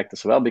management aspect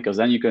as well, because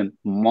then you can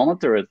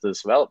monitor it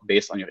as well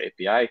based on your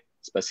API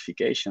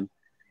specification.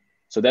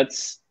 So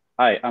as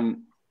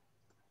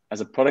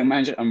a product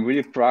manager, I'm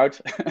really proud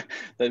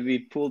that we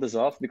pulled this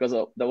off, because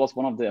that was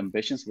one of the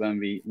ambitions when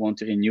we want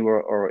to renew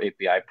our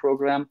API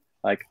program.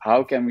 Like,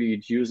 how can we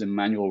reduce the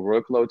manual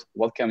workload?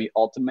 What can we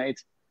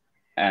automate?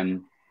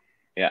 And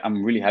yeah,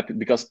 I'm really happy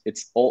because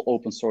it's all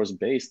open source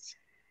based.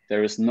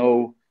 There is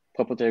no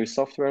proprietary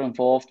software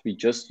involved. We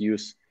just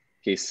use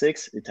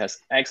K6. It has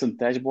excellent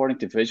dashboarding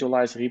to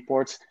visualize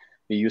reports.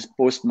 We use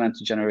Postman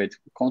to generate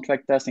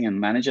contract testing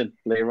and manage it,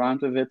 play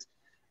around with it.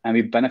 And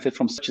we benefit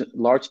from such a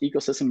large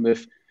ecosystem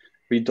with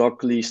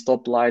Redocly,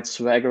 Stoplight,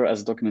 Swagger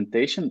as a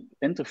documentation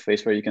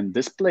interface where you can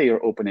display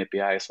your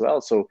OpenAPI as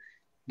well. So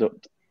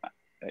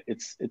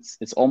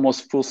it's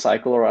almost full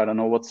cycle, or I don't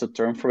know what's the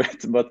term for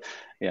it, but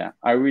yeah,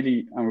 I'm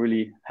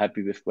really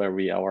happy with where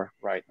we are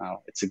right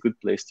now. It's a good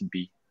place to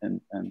be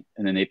in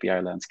an API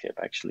landscape,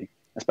 actually,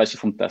 especially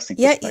from testing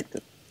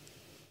perspective.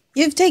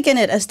 You've taken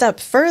it a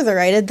step further,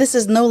 right? This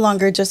is no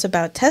longer just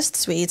about test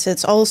suites.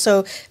 It's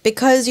also,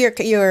 because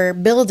you're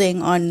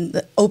building on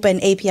the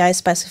OpenAPI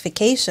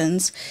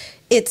specifications,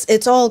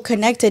 it's all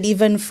connected,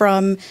 even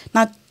from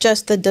not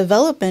just the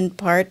development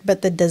part,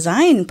 but the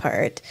design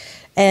part.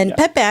 And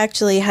Pepe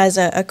actually has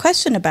a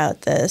question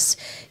about this.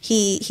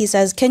 He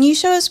says, can you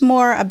show us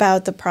more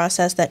about the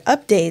process that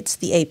updates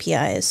the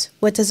APIs?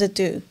 What does it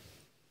do?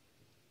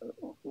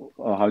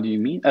 How do you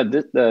mean?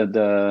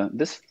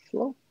 This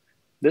flow?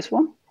 This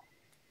one?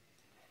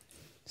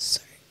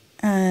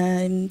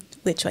 Sorry.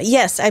 Which one?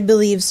 Yes, I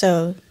believe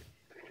so.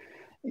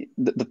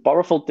 The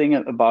powerful thing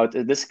about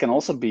this can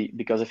also be,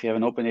 because if you have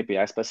an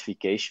OpenAPI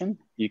specification,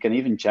 you can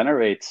even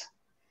generate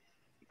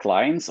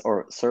clients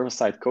or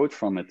server-side code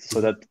from it, so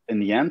that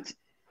in the end,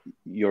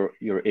 your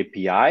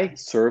API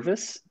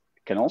service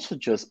can also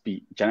just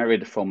be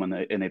generated from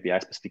an API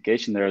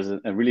specification. There's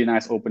a really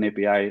nice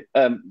OpenAPI.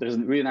 There's a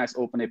really nice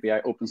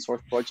OpenAPI open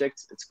source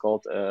project. It's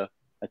called, I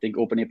think,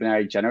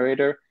 OpenAPI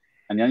Generator.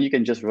 And then you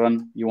can just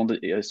run. You want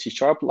a C#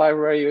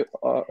 library,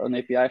 an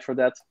API for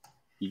that.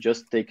 You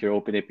just take your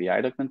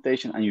OpenAPI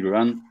documentation and you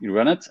run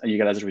it, and you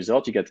get, as a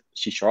result, you get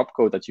C#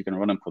 code that you can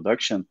run in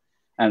production.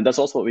 And that's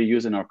also what we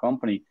use in our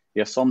company. We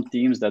have some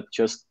teams that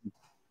just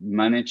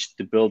manage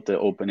to build the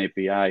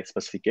OpenAPI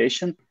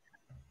specification,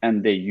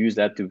 and they use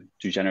that to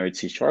generate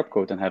C#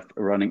 code and have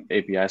running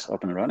APIs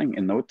up and running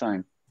in no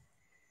time.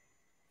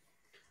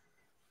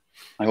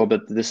 I hope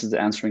that this is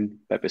answering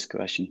Pepe's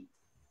question.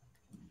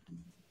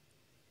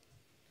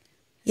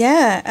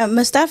 Yeah,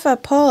 Mustafa,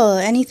 Paul,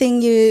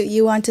 anything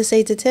you want to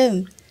say to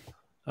Tim?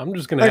 I'm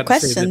just going to have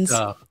questions. To say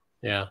that,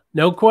 yeah,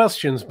 no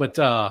questions, but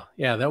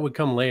yeah, that would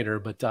come later.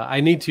 But I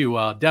need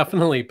to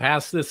definitely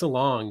pass this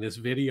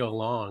video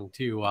along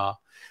to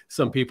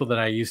some people that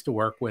I used to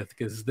work with,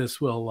 because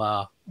this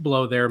will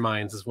blow their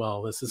minds as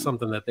well. This is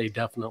something that they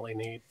definitely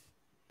need.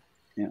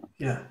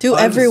 Yeah. To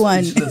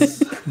everyone.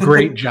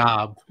 Great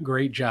job.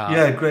 Great job.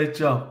 Yeah, great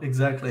job.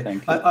 Exactly.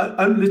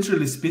 I'm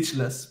literally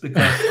speechless,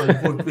 because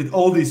I've worked with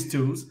all these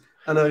tools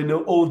and I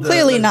know all the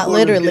clearly not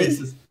literally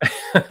cases.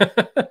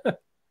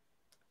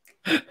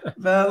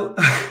 Well,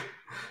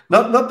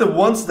 not the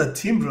ones that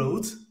Tim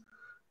wrote,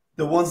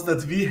 the ones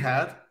that we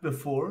had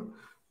before,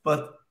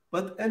 but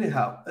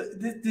anyhow,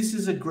 this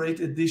is a great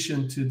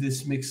addition to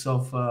this mix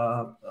of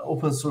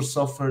open source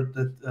software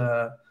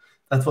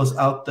that was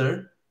out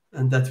there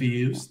and that we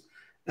used.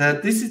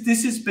 And this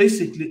is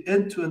basically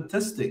end-to-end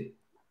testing.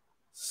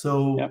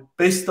 So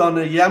based on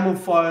a YAML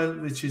file,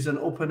 which is an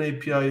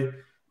OpenAPI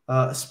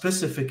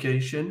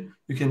specification,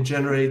 you can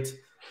generate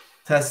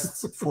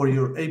tests for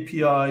your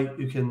API.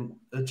 You can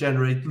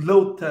generate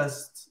load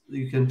tests.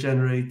 You can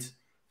generate,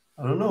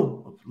 I don't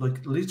know,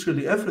 like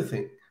literally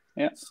everything.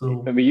 Yeah. So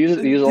we use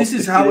this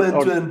is how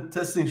end-to-end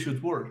testing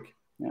should work.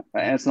 Yeah,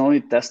 and it's not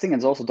only testing;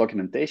 it's also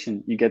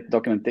documentation. You get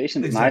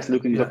documentation, nice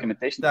looking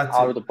documentation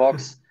out of the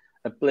box,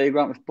 a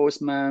playground with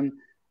Postman,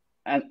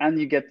 and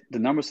you get the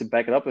numbers to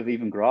back it up with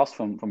even graphs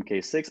from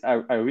K6.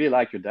 I really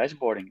like your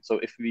dashboarding. So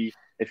if you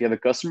have a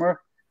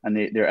customer and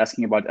they're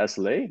asking about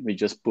SLA, we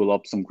just pull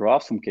up some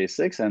graphs from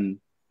K6 and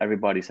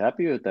everybody's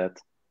happy with that.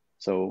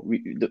 So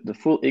the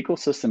full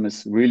ecosystem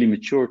is really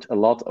matured a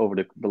lot over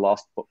the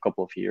last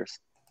couple of years.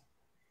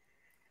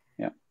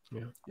 Yeah.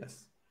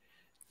 Yes.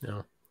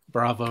 Yeah.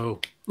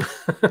 Bravo.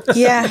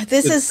 Yeah,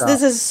 this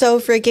is so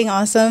freaking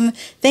awesome.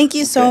 Thank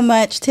you so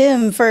much,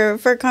 Tim,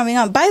 for coming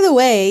on. By the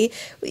way,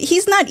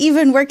 he's not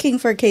even working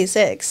for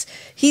K6.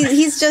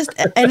 He's just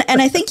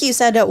and I think you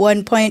said at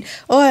one point,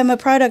 "Oh, I'm a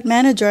product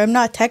manager. I'm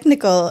not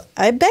technical."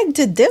 I beg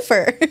to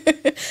differ.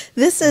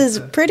 This is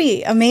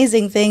pretty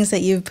amazing things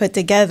that you've put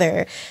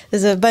together.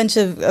 There's a bunch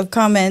of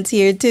comments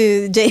here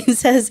too. James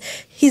says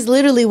he's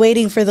literally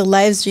waiting for the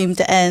live stream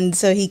to end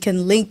so he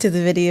can link to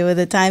the video with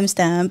a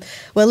timestamp.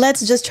 Well,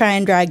 let's just try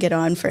and drag it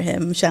on for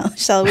him,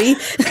 shall we?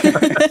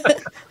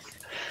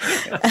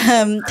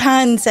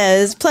 Tan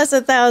says plus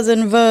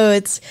 1,000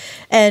 votes,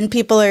 and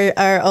people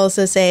are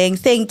also saying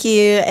thank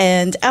you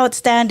and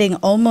outstanding,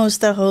 almost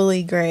the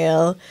holy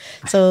grail.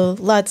 So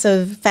lots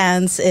of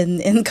fans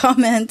in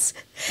comments.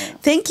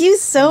 Thank you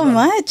so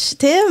much,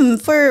 Tim,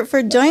 for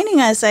joining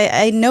us.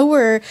 I know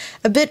we're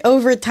a bit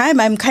over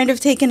time. I'm kind of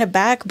taken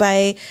aback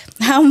by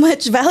how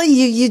much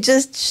value you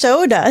just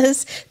showed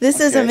us. This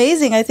is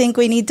amazing. I think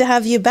we need to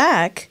have you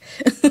back.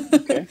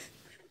 Okay.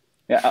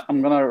 Yeah,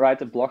 I'm gonna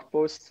write a blog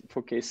post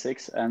for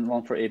K6 and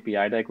one for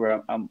API Deck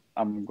where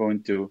I'm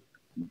going to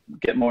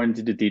get more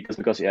into the details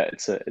because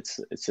it's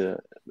a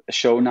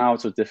show now,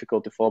 so it's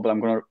difficult to follow. But I'm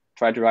gonna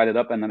try to write it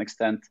up and then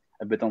extend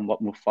a bit on what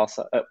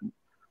Mustafa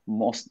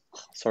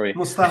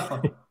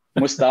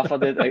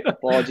did.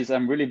 Apologies,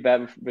 I'm really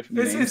bad with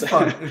names. It's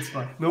fine. It's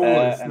fine. No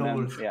worries. No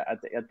worries. Yeah, I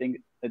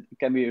think it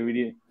can be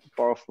really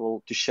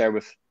powerful to share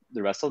with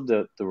the rest of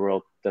the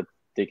world that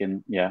they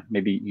can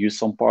maybe use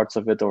some parts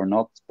of it or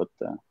not, but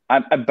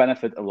I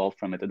benefit a lot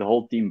from it. The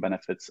whole team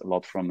benefits a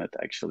lot from it,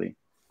 actually.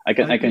 I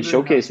can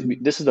showcase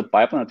this is the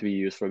pipeline that we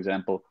use, for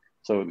example.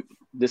 So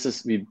this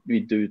is we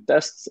do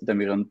tests, then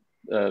we run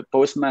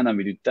Postman and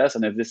we do tests,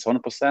 and if this is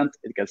 100%,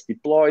 it gets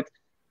deployed.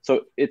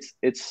 So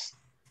it's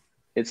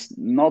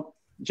not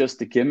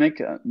just a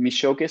gimmick. Me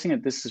showcasing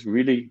it, this is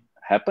really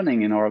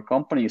happening in our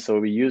company. So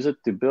we use it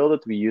to build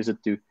it. We use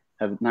it to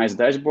have nice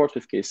dashboards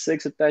with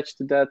K6 attached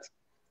to that.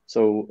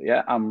 So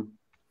yeah, I'm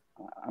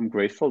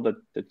grateful that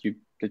you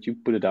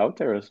put it out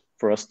there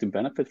for us to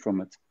benefit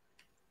from it.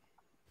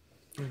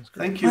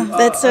 Thank you. Oh,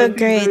 that's so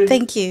great.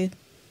 Thank you.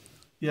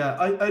 Yeah,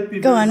 I'd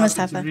be Go very on, happy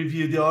Mustafa. to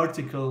review the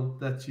article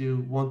that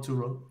you want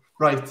to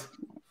write.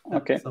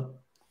 Okay. So.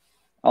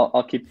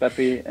 I'll keep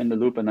Pepe in the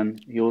loop, and then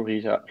he'll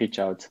reach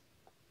out.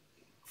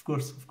 Of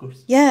course.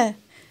 Yeah.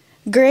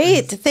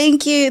 Great.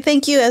 Thank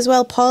you as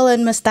well, Paul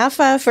and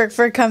Mustafa,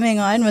 for coming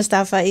on.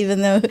 Mustafa,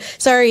 even though,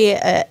 sorry,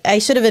 I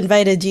should have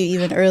invited you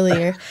even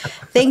earlier.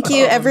 Thank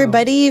you,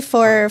 everybody,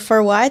 for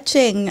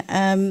watching.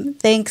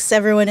 Thanks,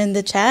 everyone in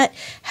the chat.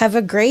 Have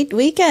a great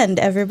weekend,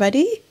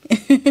 everybody.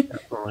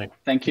 Definitely.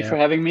 Thank you for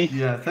having me.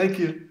 Yeah, thank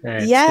you. All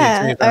right,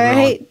 yeah. All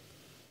right.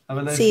 Have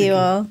a nice See weekend. you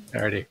all.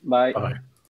 Alrighty. Bye. Bye.